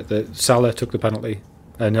well, didn't it? That Salah took the penalty,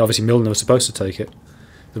 and obviously Milner was supposed to take it,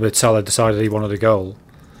 but Salah decided he wanted a goal.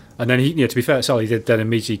 And then he, to be fair, Salah did then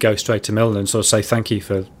immediately go straight to Milner and sort of say thank you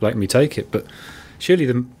for letting me take it. But surely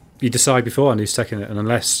you decide beforehand who's taking it, and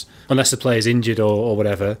unless the player's injured or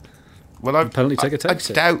whatever, the penalty taker takes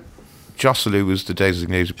it. I doubt Joselu was the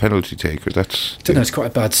designated penalty taker. I don't know, it's quite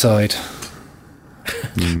a bad side.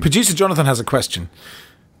 Producer Jonathan has a question.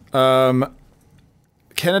 Kennedy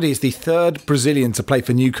is the third Brazilian to play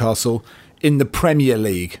for Newcastle in the Premier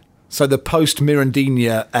League, so the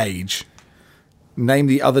post-Mirandinha age. Name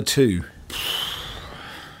the other two.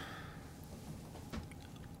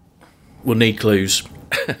 We'll need clues.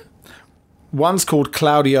 One's called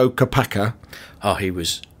Claudio Capacca. Oh, he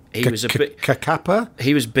was a bit... Capacca?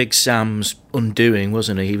 He was Big Sam's undoing,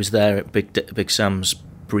 wasn't he? He was there at Big Sam's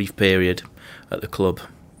brief period at the club.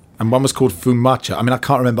 And one was called Fumacha. I mean, I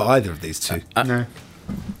can't remember either of these two. No.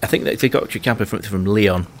 I think they got Capacca from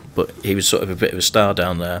Lyon, but he was sort of a bit of a star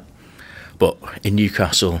down there. But in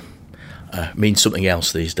Newcastle, means something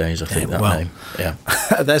else these days, I think, name. Yeah.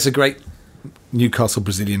 There's a great Newcastle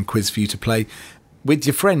Brazilian quiz for you to play with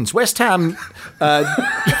your friends. West Ham...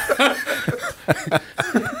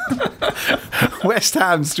 West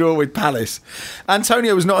Ham's draw with Palace.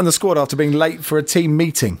 Antonio was not in the squad after being late for a team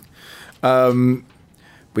meeting,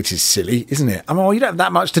 which is silly, isn't it? I mean, you don't have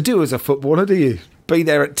that much to do as a footballer, do you? Be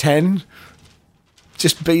there at 10.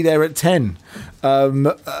 Just be there at 10. But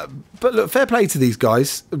look, fair play to these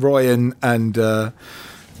guys, Roy and whoever,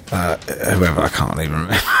 I can't even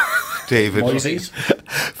remember. David Moyes.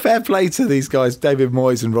 Fair play to these guys, David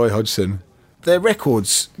Moyes and Roy Hodgson. Their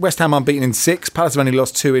records, West Ham unbeaten in 6, Palace have only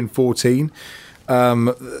lost 2 in 14.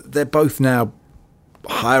 They're both now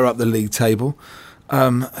higher up the league table.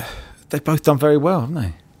 They've both done very well, haven't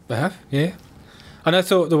they? They have, yeah. And I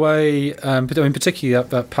thought the way, particularly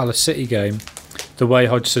that Palace City game, the way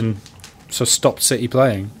Hodgson sort of stopped City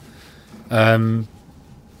playing, for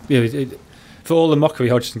all the mockery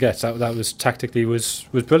Hodgson gets, that was tactically was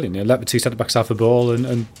brilliant. Let the two centre backs have the ball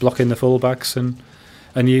and blocking the full backs, and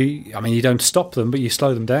you don't stop them, but you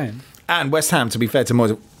slow them down. And West Ham, to be fair to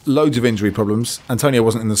Moyes, loads of injury problems. Antonio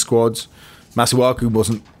wasn't in the squads. Masuaku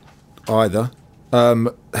wasn't either. And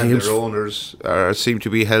their owners seem to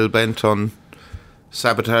be hell bent on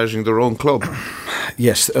sabotaging their own club.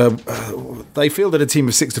 Yes, they fielded a team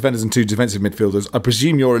of 6 defenders and 2 defensive midfielders. I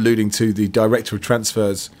presume you're alluding to the director of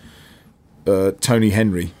transfers, Tony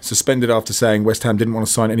Henry, suspended after saying West Ham didn't want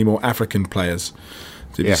to sign any more African players.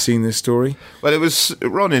 Have you seen this story? Well, it was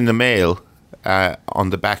run in the Mail on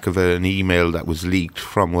the back of an email that was leaked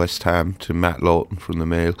from West Ham to Matt Lawton from the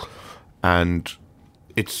Mail, and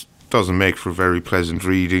it doesn't make for very pleasant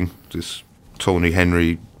reading. This Tony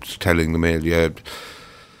Henry telling the Mail,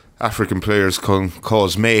 African players can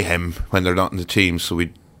cause mayhem when they're not in the team, so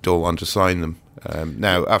we don't want to sign them.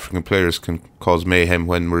 Now, African players can cause mayhem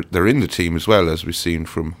when they're in the team as well, as we've seen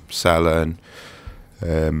from Salah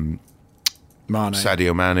and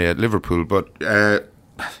Sadio Mane at Liverpool. But,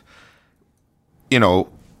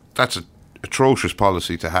 that's an atrocious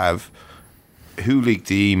policy to have. Who leaked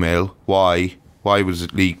the email? Why? Why was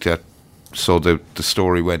it leaked so the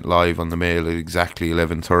story went live on the Mail at exactly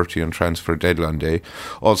 11:30 on transfer deadline day?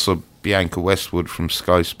 Also, Bianca Westwood from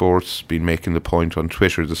Sky Sports been making the point on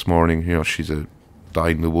Twitter this morning. She's a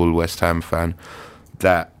dyed-in-the-wool West Ham fan,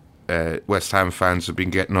 that West Ham fans have been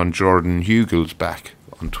getting on Jordan Hugel's back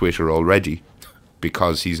on Twitter already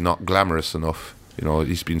because he's not glamorous enough.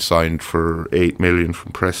 He's been signed for $8 million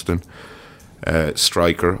from Preston.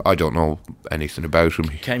 Striker. I don't know anything about him.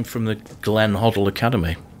 He came from the Glen Hoddle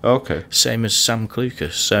Academy. Okay. Same as Sam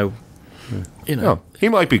Clucas. So, he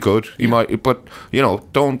might be good. He might, but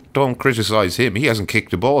don't criticise him. He hasn't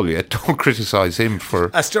kicked the ball yet. Don't criticise him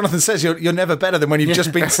for. As Jonathan says, you're never better than when you've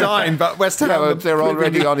just been signed. But West Ham, they're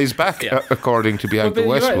already on his back, according to Bianca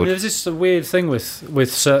Westwood. Right. There's this weird thing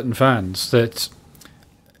with certain fans that.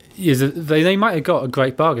 They might have got a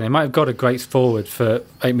great bargain. They might have got a great forward for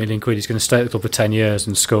 £8 million. He's going to stay at the club for 10 years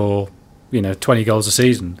and score, 20 goals a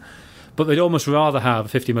season. But they'd almost rather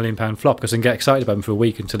have a £50 million flop because they can get excited about him for a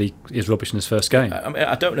week until he is rubbish in his first game.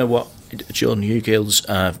 I don't know what Jordan Hugill's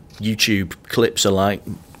YouTube clips are like.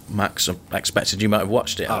 Max, I expected you might have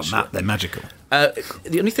watched it. Actually. Matt, they're magical.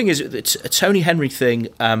 The only thing is, it's a Tony Henry thing.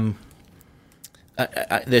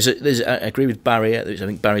 I agree with Barry. I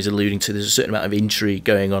think Barry's alluding to there's a certain amount of intrigue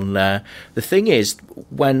going on there. The thing is,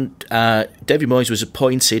 when David Moyes was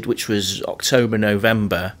appointed, which was October,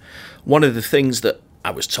 November, one of the things that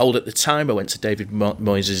I was told at the time, I went to David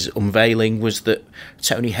Moyes' unveiling, was that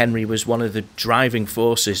Tony Henry was one of the driving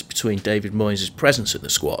forces between David Moyes' presence at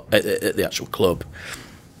the squad, at the actual club.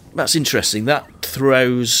 That's interesting. That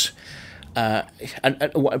throws...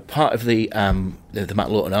 and part of the Matt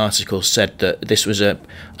Lawton article said that this was a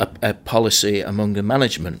policy among the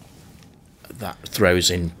management that throws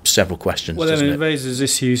in several questions. Well, then it raises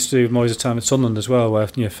issues to Moyes' time at Sunderland as well, where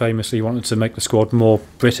famously he wanted to make the squad more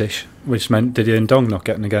British, which meant Didier Ndong not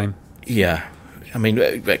getting the game. Yeah, I mean,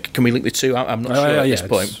 can we link the two? I'm not sure at this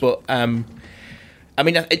point, but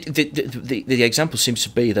the example seems to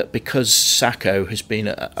be that because Sakho has been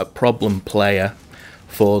a problem player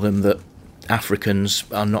for them, that Africans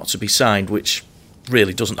are not to be signed, which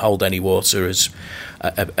really doesn't hold any water as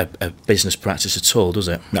a business practice at all, does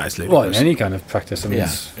it? No, it's well, in any kind of practice.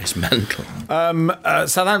 It's mental.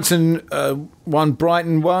 Southampton 1,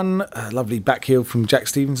 Brighton 1. Lovely back heel from Jack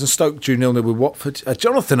Stevenson. Stoke drew 0-0 with Watford.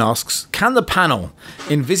 Jonathan asks, can the panel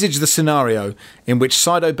envisage the scenario in which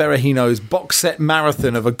Saido Berahino's box set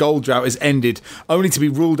marathon of a goal drought is ended, only to be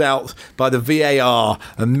ruled out by the VAR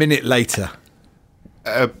a minute later?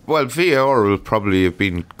 Well, VAR will probably have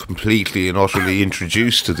been completely and utterly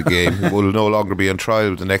introduced to the game. It will no longer be on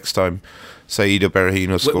trial the next time Saido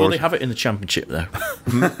Berahino scores. Will they have it in the Championship, though?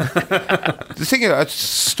 The thing is,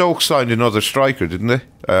 Stoke signed another striker, didn't they?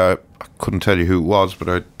 I couldn't tell you who it was, but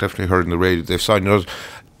I definitely heard in the radio they've signed another.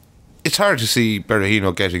 It's hard to see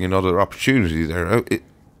Berahino getting another opportunity there.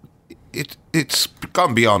 It's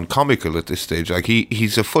gone beyond comical at this stage. Like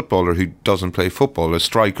he's a footballer who doesn't play football, a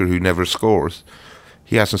striker who never scores.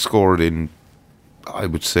 He hasn't scored in, I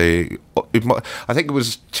would say, I think it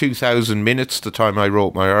was 2,000 minutes the time I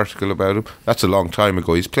wrote my article about him. That's a long time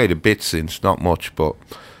ago. He's played a bit since, not much, but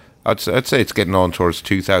I'd say it's getting on towards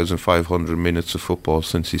 2,500 minutes of football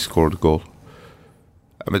since he scored a goal.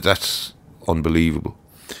 I mean, that's unbelievable.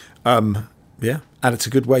 Yeah, and it's a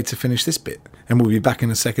good way to finish this bit. And we'll be back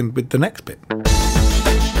in a second with the next bit.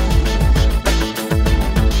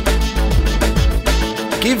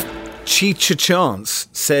 Give Cheech a Chance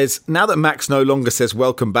says, now that Max no longer says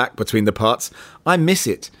welcome back between the parts, I miss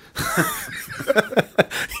it.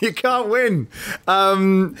 You can't win.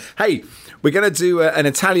 Hey, we're going to do an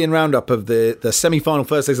Italian roundup of the semi-final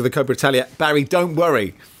first days of the Coppa Italia. Barry, don't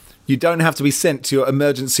worry. You don't have to be sent to your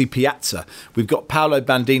emergency piazza. We've got Paolo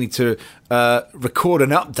Bandini to record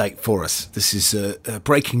an update for us. This is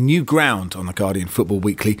breaking new ground on the Guardian Football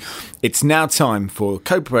Weekly. It's now time for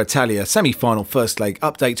Coppa Italia semi-final first leg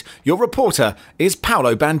update. Your reporter is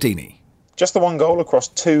Paolo Bandini. Just the one goal across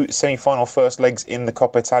two semi-final first legs in the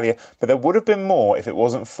Coppa Italia, but there would have been more if it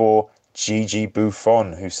wasn't for Gigi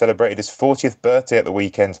Buffon, who celebrated his 40th birthday at the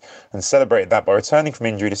weekend and celebrated that by returning from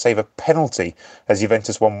injury to save a penalty as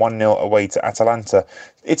Juventus won 1-0 away to Atalanta.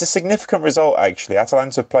 It's a significant result, actually.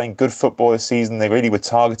 Atalanta are playing good football this season. They really were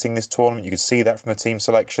targeting this tournament. You could see that from the team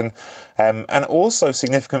selection. And also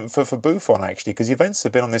significant for Buffon, actually, because Juventus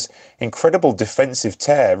have been on this incredible defensive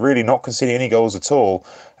tear, really not conceding any goals at all,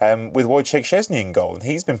 with Wojciech Szczesny in goal. And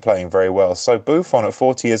he's been playing very well. So Buffon, at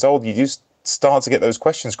 40 years old, you just start to get those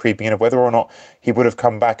questions creeping in of whether or not he would have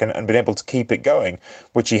come back and been able to keep it going,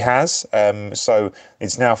 which he has. So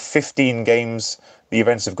it's now 15 games the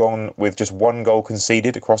Juventus have gone with just one goal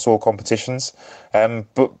conceded across all competitions.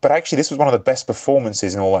 But actually, this was one of the best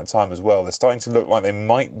performances in all that time as well. They're starting to look like they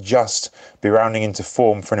might just be rounding into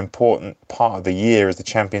form for an important part of the year as the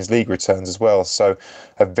Champions League returns as well. So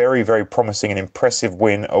a very, very promising and impressive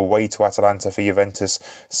win away to Atalanta for Juventus.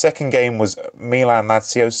 Second game was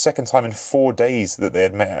Milan-Lazio, second time in 4 days that they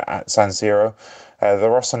had met at San Siro. The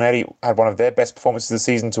Rossoneri had one of their best performances of the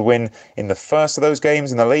season to win in the first of those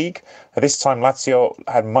games in the league. This time Lazio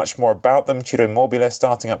had much more about them. Ciro Immobile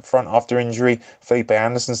starting up front after injury, Felipe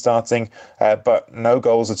Anderson starting, but no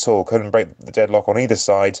goals at all. Couldn't break the deadlock on either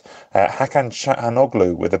side. Hakan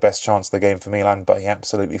Çalhanoğlu with the best chance of the game for Milan, but he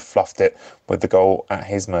absolutely fluffed it with the goal at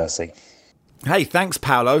his mercy. Hey, thanks,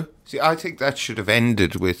 Paolo. See, I think that should have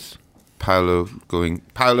ended with Paolo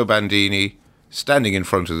Bandini standing in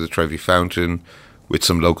front of the Trevi Fountain with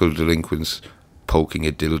some local delinquents poking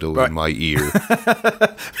a dildo in my ear.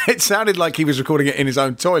 It sounded like he was recording it in his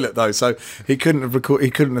own toilet, though, so he couldn't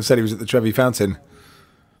have said he was at the Trevi Fountain.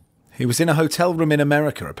 He was in a hotel room in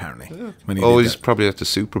America, apparently. Yeah. He's probably at the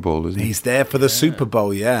Super Bowl, isn't he? He's there for the Super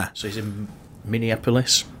Bowl, yeah. So he's in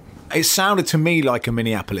Minneapolis. It sounded to me like a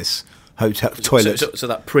Minneapolis hotel toilet. So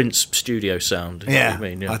that Prince studio sound. Yeah,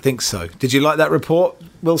 I think so. Did you like that report,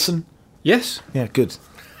 Wilson? Yes. Yeah, good.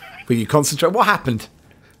 Will you concentrate? What happened?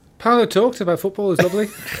 Paolo talked about football. It was lovely.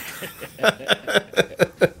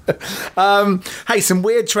 Hey, some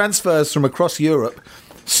weird transfers from across Europe.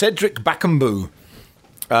 Cedric Bakambu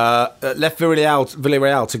left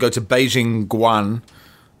Villarreal to go to Beijing Guan.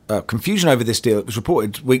 Confusion over this deal. It was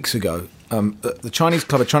reported weeks ago. The Chinese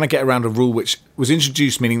club are trying to get around a rule which was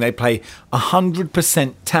introduced, meaning they pay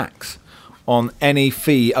 100% tax on any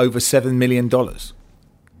fee over $7 million.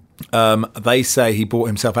 They say he bought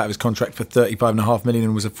himself out of his contract for $35.5 million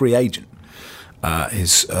and was a free agent.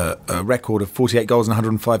 His record of 48 goals in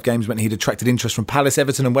 105 games meant he'd attracted interest from Palace,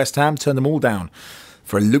 Everton and West Ham, turned them all down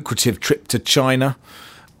for a lucrative trip to China.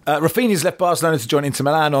 Rafinha's left Barcelona to join Inter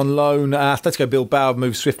Milan on loan. Atletico Bilbao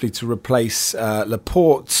moved swiftly to replace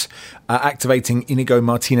Laporte, activating Inigo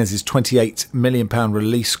Martinez's £28 million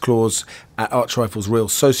release clause at arch-rivals Real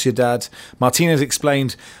Sociedad. Martinez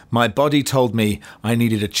explained, "My body told me I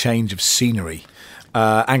needed a change of scenery."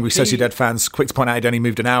 Angry Sociedad fans quick to point out he'd only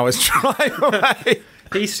moved an hour's drive away.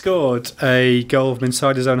 He scored a goal from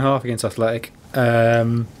inside his own half against Athletic.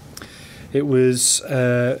 It was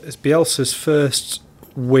Bielsa's first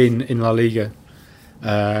win in La Liga,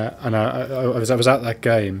 and I was at that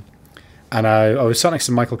game, and I was sat next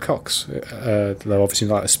to Michael Cox, though obviously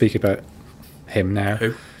not like to speak about him now.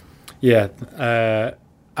 Who? Yeah,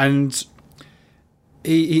 and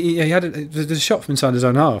he had there's a shot from inside his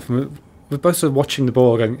own half, and we're both sort of watching the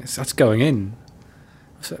ball going, that's going in.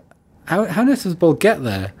 So how on earth does the ball get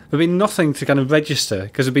there? There'd been nothing to kind of register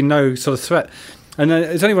because there'd been no sort of threat, and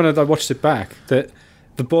it's only when I watched it back that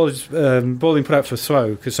the ball being put out for a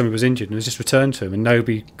throw because somebody was injured and it was just returned to him and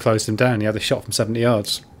nobody closed him down. He had a shot from 70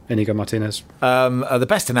 yards. Inigo Martinez. The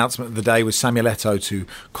best announcement of the day was Samuel Eto'o to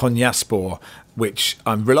Konyaspor, which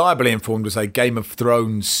I'm reliably informed was a Game of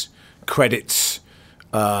Thrones credits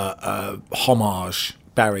homage,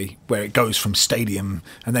 Barry, where it goes from stadium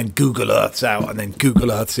and then Google Earth's out and then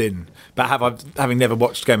Google Earth's in. But having never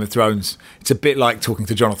watched Game of Thrones, it's a bit like talking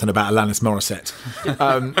to Jonathan about Alanis Morissette.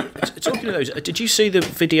 Talking of those, did you see the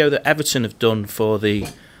video that Everton have done for the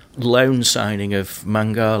loan signing of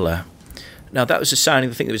Mangala? Now, that was a signing,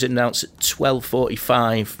 I think, that was announced at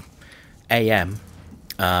 12:45 a.m.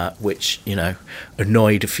 which,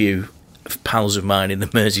 annoyed a few pals of mine in the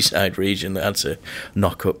Merseyside region that had to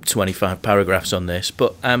knock up 25 paragraphs on this.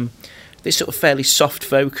 But this sort of fairly soft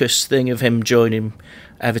focus thing of him joining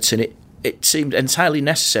Everton, it seemed entirely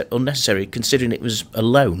unnecessary considering it was a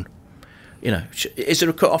loan. Is there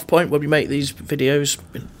a cut-off point where we make these videos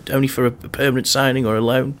only for a permanent signing or a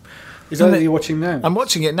loan? Is that what you're watching now? I'm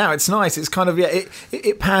watching it now. It's nice. It's kind of,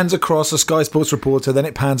 it pans across a Sky Sports reporter, then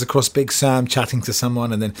it pans across Big Sam chatting to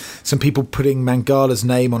someone, and then some people putting Mangala's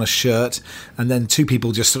name on a shirt, and then two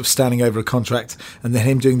people just sort of standing over a contract, and then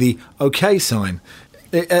him doing the OK sign.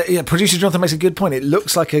 Producer Jonathan makes a good point. It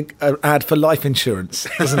looks like an ad for life insurance,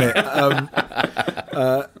 doesn't it?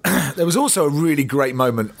 There was also a really great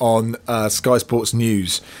moment on Sky Sports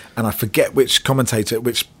News, and I forget which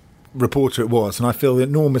reporter it was, and I feel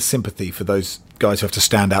enormous sympathy for those guys who have to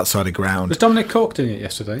stand outside a ground. Was Dominic Cork doing it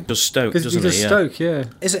yesterday? Does Stoke, doesn't he? He does Stoke, yeah.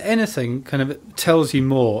 Is there anything kind of tells you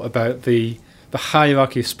more about the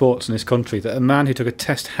hierarchy of sports in this country that a man who took a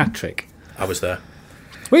Test hat-trick... I was there.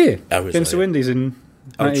 Were you? I was against there, the Windies in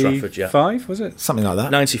Old Trafford, yeah. 95, was it? Something like that.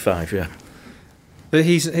 95, yeah. But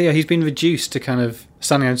he's been reduced to kind of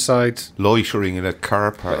standing outside... Loitering in a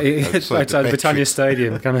car park. outside Britannia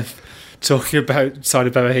Stadium, kind of... talking about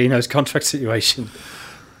Sadi Berahino's contract situation.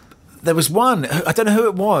 There was one, I don't know who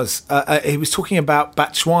it was, he was talking about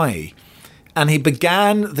Batshuayi, and he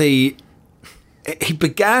began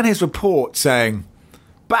his report saying,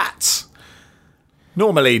 bats,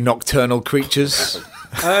 normally nocturnal creatures.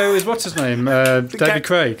 Oh, it was, what's his name? David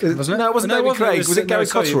Craig, wasn't it? No, it wasn't David Craig. Was it Gary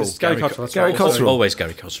Cotterill? Gary Cotterill. Gary Cotterill. Always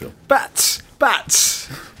Gary Cotterill. Bats,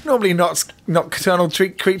 normally nocturnal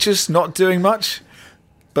creatures, not doing much.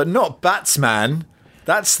 But not Batsman.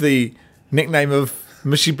 That's the nickname of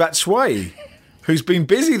Moussa Batshuayi, who's been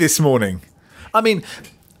busy this morning. I mean,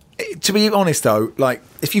 to be honest though, like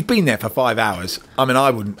if you've been there for 5 hours, I mean,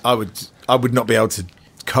 I would not be able to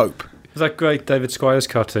cope. It was that great David Squires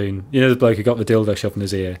cartoon. You know the bloke who got the dildo shoved in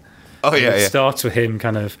his ear. Oh yeah, It starts with him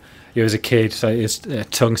kind of. As a kid, so his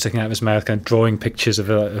tongue sticking out of his mouth, kind of drawing pictures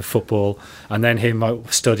of football, and then him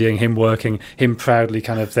studying, him working, him proudly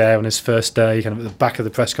kind of there on his first day, kind of at the back of the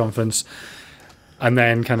press conference, and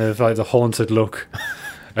then kind of like the haunted look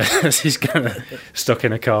as he's kind of stuck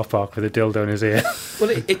in a car park with a dildo in his ear. Well,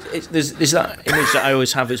 there's that image that I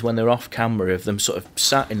always have is when they're off camera of them sort of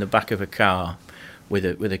sat in the back of a car with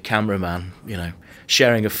a cameraman,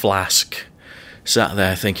 sharing a flask, sat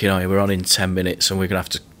there thinking, we're on in 10 minutes and we're going to have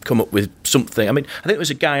to come up with something. I mean, I think there was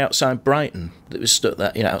a guy outside Brighton that was stuck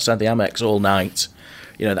there, outside the Amex all night,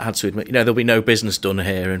 that had to admit, there'll be no business done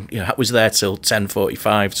here, and was there till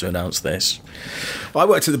 10:45 to announce this. I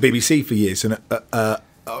worked at the BBC for years, and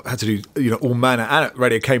had to do all manner, and at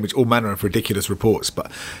Radio Cambridge, all manner of ridiculous reports. But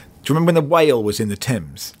do you remember when the whale was in the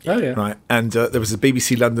Thames? Oh yeah, right. And there was a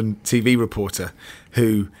BBC London TV reporter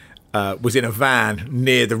who was in a van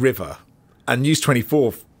near the river, and News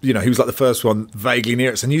 24. He was like the first one vaguely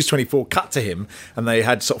near it. So News 24 cut to him, and they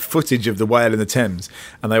had sort of footage of the whale in the Thames,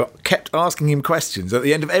 and they kept asking him questions. At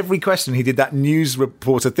the end of every question, he did that news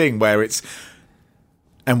reporter thing where it's,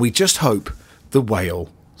 and we just hope the whale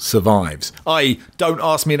survives. Don't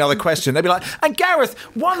ask me another question. They'd be like, and Gareth,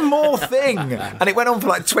 one more thing. And it went on for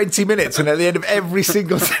like 20 minutes, and at the end of every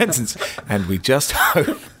single sentence, and we just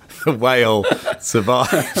hope the whale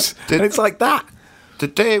survives. And it's like that. The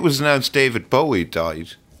day it was announced David Bowie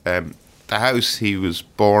died, the house he was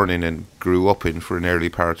born in and grew up in for an early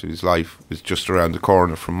part of his life was just around the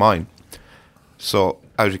corner from mine. So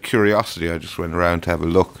out of curiosity, I just went around to have a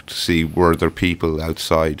look to see were there people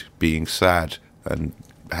outside being sad and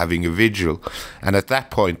having a vigil. And at that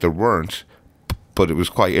point there weren't, but it was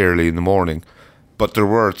quite early in the morning. But there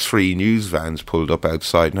were 3 news vans pulled up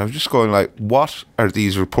outside, and I was just going like, what are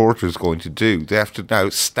these reporters going to do? They have to now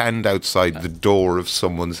stand outside the door of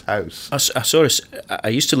someone's house. I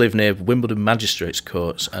used to live near Wimbledon Magistrates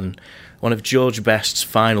Courts, and one of George Best's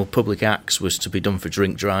final public acts was to be done for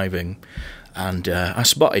drink driving. And I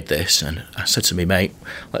spotted this, and I said to me, mate,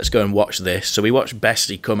 let's go and watch this. So we watched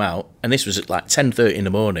Bestie come out, and this was at like 10:30 in the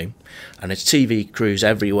morning, and there's TV crews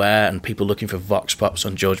everywhere, and people looking for vox pops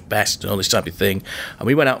on George Best and all this type of thing. And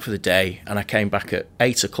we went out for the day, and I came back at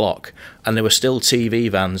 8 o'clock, and there were still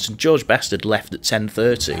TV vans, and George Best had left at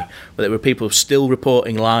 10:30, but there were people still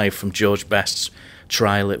reporting live from George Best's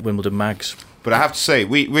trial at Wimbledon Mags. But I have to say,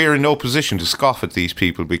 we're in no position to scoff at these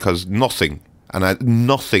people, because nothing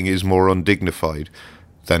is more undignified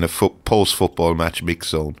than a post-football match mix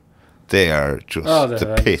zone. They are just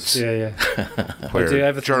the pits. Yeah. Where do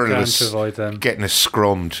everything journalists to avoid them. Getting a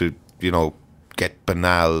scrum to, get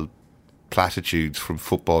banal platitudes from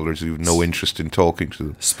footballers who have no interest in talking to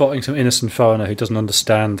them. Spotting some innocent foreigner who doesn't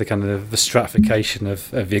understand the kind of the stratification of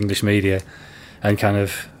the English media, and kind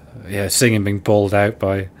of seeing him being bawled out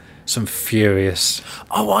by some furious.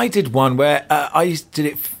 Oh, I did one where I had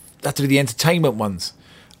to do the entertainment ones,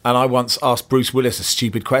 and I once asked Bruce Willis a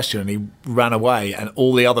stupid question, and he ran away, and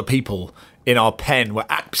all the other people in our pen were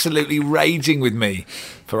absolutely raging with me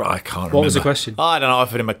for I can't remember. What was the question? I don't know. I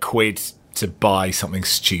offered him a quid to buy something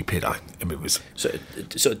stupid. I mean, it was sort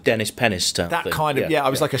of Dennis Pennis style. that thing. kind of I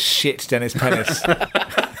was like a shit Dennis Pennis.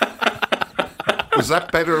 Was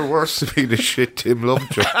that better or worse than being a shit Tim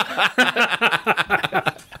Lovejoy?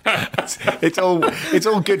 It's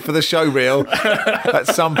all good for the show reel at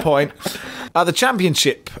some point. The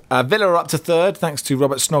Championship, Villa are up to third thanks to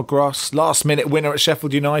Robert Snodgrass. Last minute winner at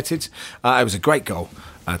Sheffield United. It was a great goal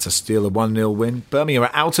to steal a 1-0 win. Birmingham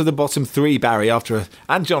are out of the bottom three, Barry,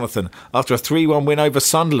 and Jonathan, after a 3-1 win over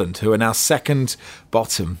Sunderland, who are now second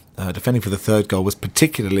bottom. Defending for the third goal was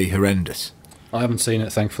particularly horrendous. I haven't seen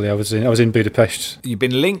it, thankfully. I was in Budapest. You've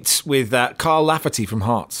been linked with Carl Lafferty from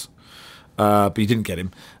Hearts, but you didn't get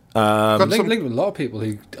him. Linked with a lot of people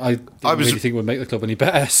who I didn't really think would make the club any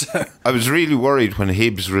better. So. I was really worried when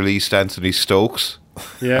Hibs released Anthony Stokes.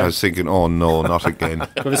 Yeah. I was thinking, oh no, not again.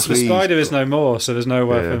 But the Spider is no more, so there's no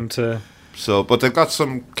way for him to... So, but they've got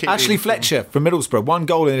some... Ashley Fletcher from Middlesbrough, 1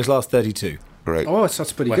 goal in his last 32. Great. Oh,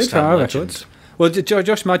 that's pretty West good for Ham our legend. records. Well,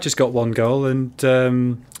 Josh Madge got 1 goal, and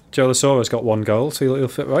Joe Lasoro's got 1 goal, so he'll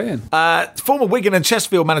fit right in. Former Wigan and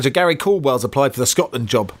Chesterfield manager Gary Caldwell's applied for the Scotland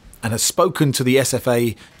job and has spoken to the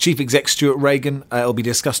SFA chief exec Stuart Reagan. It'll be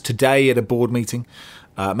discussed today at a board meeting.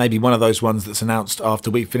 Maybe one of those ones that's announced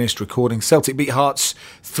after we finished recording. Celtic beat Hearts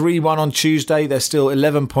 3-1 on Tuesday. They're still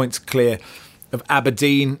 11 points clear of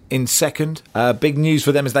Aberdeen in second. Big news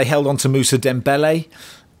for them is they held on to Moussa Dembele.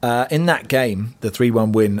 In that game, the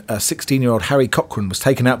 3-1 win, 16-year-old Harry Cochrane was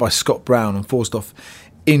taken out by Scott Brown and forced off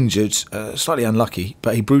injured, slightly unlucky,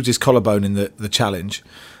 but he bruised his collarbone in the challenge.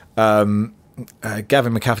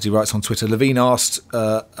 Gavin McCafferty writes on Twitter, Levine asked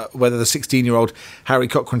whether the 16-year-old Harry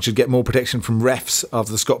Cochrane should get more protection from refs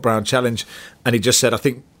after the Scott Brown challenge, and he just said, I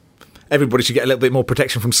think everybody should get a little bit more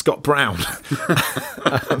protection from Scott Brown.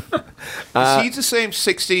 Is he the same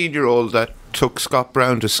 16-year-old that took Scott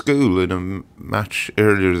Brown to school in a match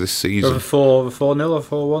earlier this season?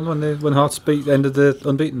 4-0 or 4-1 when Hearts ended the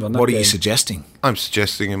unbeaten run. What are you suggesting? I'm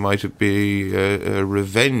suggesting it might be a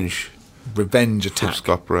revenge Attack. of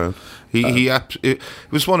Scott Brown. It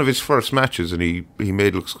was one of his first matches, and he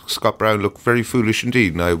made Scott Brown look very foolish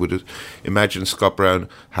indeed. And I would imagine Scott Brown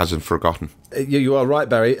hasn't forgotten. You are right,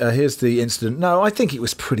 Barry. Here's the incident. No, I think it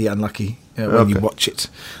was pretty unlucky when you watch it.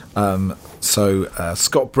 So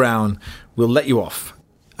Scott Brown will let you off.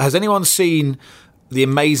 Has anyone seen the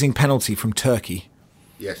amazing penalty from Turkey?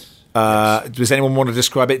 Yes. Does anyone want to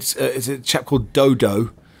describe it? Is it a chap called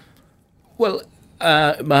Dodo? Well,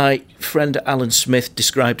 my friend Alan Smith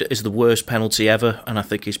described it as the worst penalty ever, and I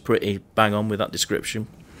think he's pretty bang on with that description.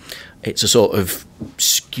 It's a sort of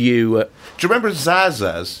skew. Do you remember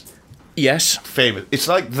Zazaz? Yes. Famous. It's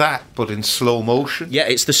like that, but in slow motion. Yeah,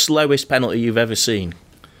 it's the slowest penalty you've ever seen.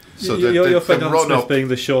 So your friend Alan Smith being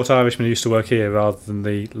the short Irishman who used to work here rather than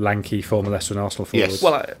the lanky former Leicester and Arsenal forward. Yes.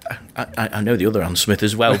 Well, I know the other Alan Smith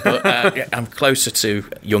as well, but I'm closer to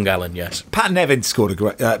young Alan, yes. Pat Nevin scored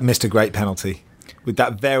missed a great penalty with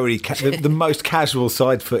that the most casual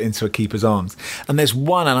side foot into a keeper's arms. And there's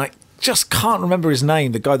one, and I just can't remember his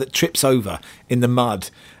name, the guy that trips over in the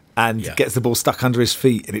mud and gets the ball stuck under his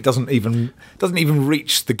feet, and it doesn't even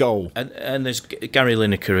reach the goal. And there's Gary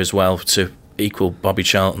Lineker as well to equal Bobby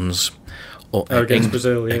Charlton's against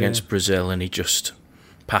Brazil, Brazil, and he just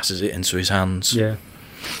passes it into his hands. Yeah.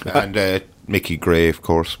 And Mickey Gray, of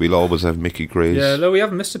course. We'll always have Mickey Grays. Yeah, no, we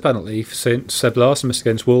haven't missed a penalty since Seb Larson missed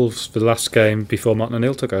against Wolves for the last game before Martin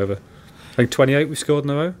O'Neill took over. I think 28 we scored in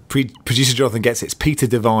a row. Producer Jonathan gets it. It's Peter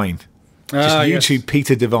Devine. Just YouTube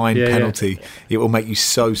Peter Devine penalty. Yeah. It will make you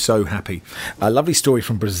so happy. A lovely story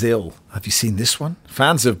from Brazil. Have you seen this one?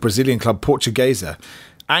 Fans of Brazilian club Portuguesa,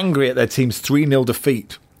 angry at their team's 3-0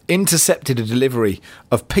 defeat, intercepted a delivery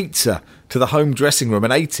of pizza to the home dressing room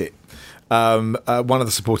and ate it. One of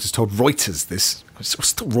the supporters told Reuters this.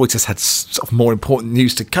 Reuters had sort of more important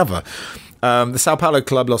news to cover. The Sao Paulo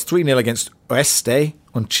club lost 3-0 against Oeste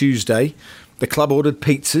on Tuesday. The club ordered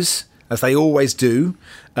pizzas, as they always do,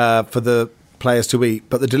 for the players to eat.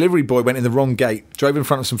 But the delivery boy went in the wrong gate, drove in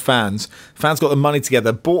front of some fans. Fans got the money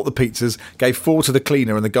together, bought the pizzas, gave 4 to the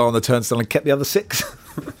cleaner and the guy on the turnstile and kept the other 6.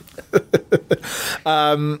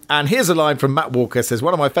 And here's a line from Matt Walker. Says,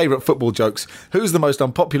 one of my favourite football jokes. Who's the most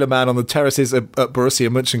unpopular man on the terraces at Borussia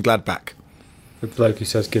Mönchengladbach? The bloke who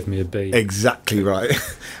says, give me a B. Exactly right.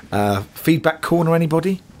 Feedback corner,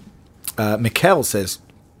 anybody? Mikkel says,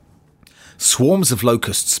 swarms of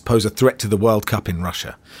locusts pose a threat to the World Cup in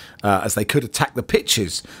Russia, as they could attack the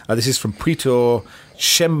pitches. This is from Pritor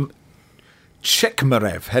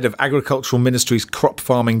Chekmarev, head of Agricultural Ministry's Crop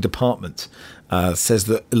Farming Department. Says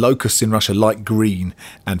that locusts in Russia like green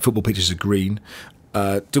and football pitches are green.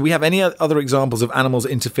 Do we have any other examples of animals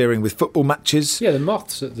interfering with football matches? Yeah, the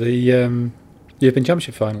moths at the European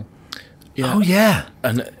Championship final. Yeah. Oh, yeah.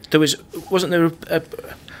 And wasn't there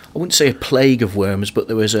I wouldn't say a plague of worms, but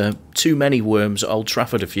there was too many worms at Old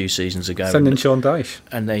Trafford a few seasons ago. Send in Sean Dyche.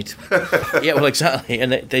 And yeah, well, exactly.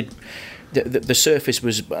 And the surface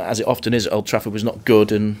was, as it often is at Old Trafford, was not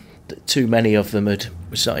good, and too many of them had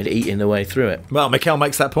started eating their way through it. Well, Mikkel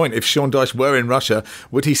makes that point. If Sean Dyche were in Russia,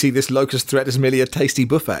 would he see this locust threat as merely a tasty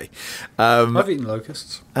buffet? I've eaten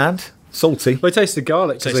locusts. And? Salty. Well, it tasted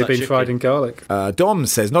garlic because they've been fried in garlic. Dom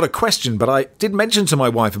says, not a question, but I did mention to my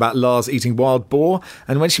wife about Lars eating wild boar,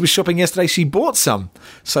 and when she was shopping yesterday, she bought some.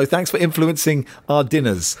 So thanks for influencing our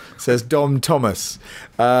dinners, says Dom Thomas.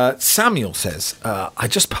 Samuel says, I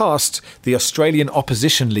just passed the Australian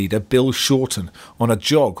opposition leader, Bill Shorten, on a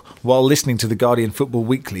jog while listening to the Guardian Football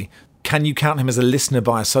Weekly. Can you count him as a listener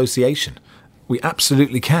by association? We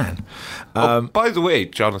absolutely can. By the way,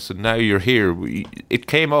 Jonathan, now you're here, it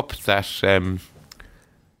came up that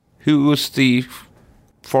who was the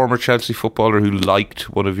former Chelsea footballer who liked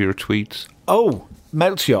one of your tweets? Oh,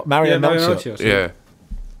 Melchior, Mario Melchior. Yeah.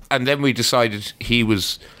 And then we decided he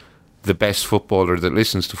was the best footballer that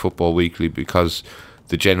listens to Football Weekly because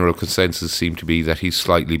the general consensus seemed to be that he's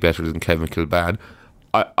slightly better than Kevin Kilbane.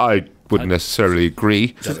 I wouldn't necessarily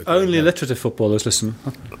agree. Only alliterative footballers listen.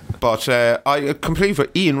 But I completely for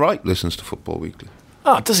Ian Wright listens to Football Weekly.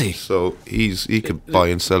 Oh, does he? So he could buy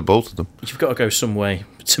and sell both of them. You've got to go some way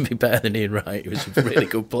to be better than Ian Wright. He was a really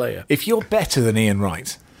good player. If you're better than Ian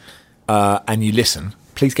Wright and you listen,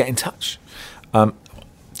 please get in touch. To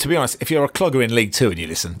be honest, if you're a clogger in League 2 and you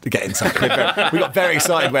listen, get in touch. We got very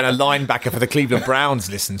excited when a linebacker for the Cleveland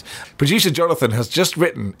Browns listened. Producer Jonathan has just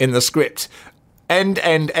written in the script, End. So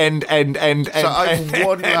I have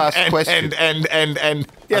one last question. Yes, I meant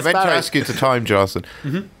Barry. to ask you at the time, Jonathan.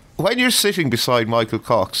 Mm-hmm. When you're sitting beside Michael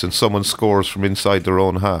Cox and someone scores from inside their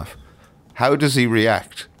own half, how does he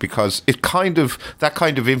react? Because that kind of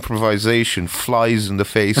improvisation flies in the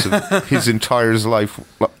face of his entire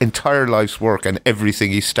life's work and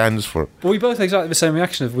everything he stands for. Well, we both had exactly the same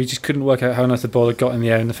reaction of we just couldn't work out how on earth the ball had got in the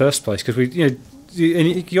air in the first place because you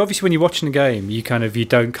obviously when you're watching a game you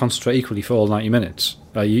don't concentrate equally for all 90 minutes.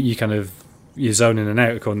 You zone in and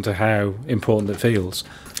out according to how important it feels.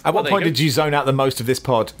 At what point did you zone out the most of this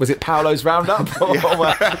pod? Was it Paolo's roundup? Or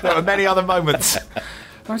there were many other moments?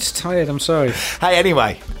 I'm just tired, I'm sorry. Hey,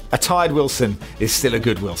 anyway, a tired Wilson is still a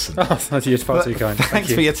good Wilson. Oh, you're far too kind.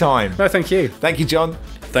 Thanks for your time. No, thank you. Thank you, John.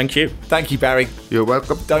 Thank you. Thank you, Barry. You're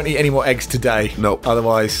welcome. Don't eat any more eggs today. No.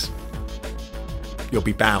 Otherwise, you'll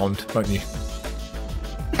be bound, won't you?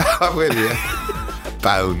 I will, yeah.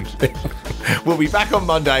 Bound. We'll be back on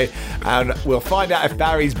Monday and we'll find out if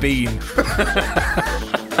Barry's been.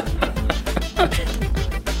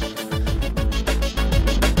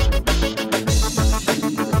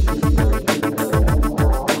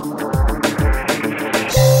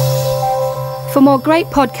 For more great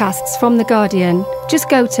podcasts from The Guardian, just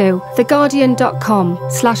go to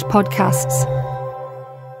theguardian.com/podcasts.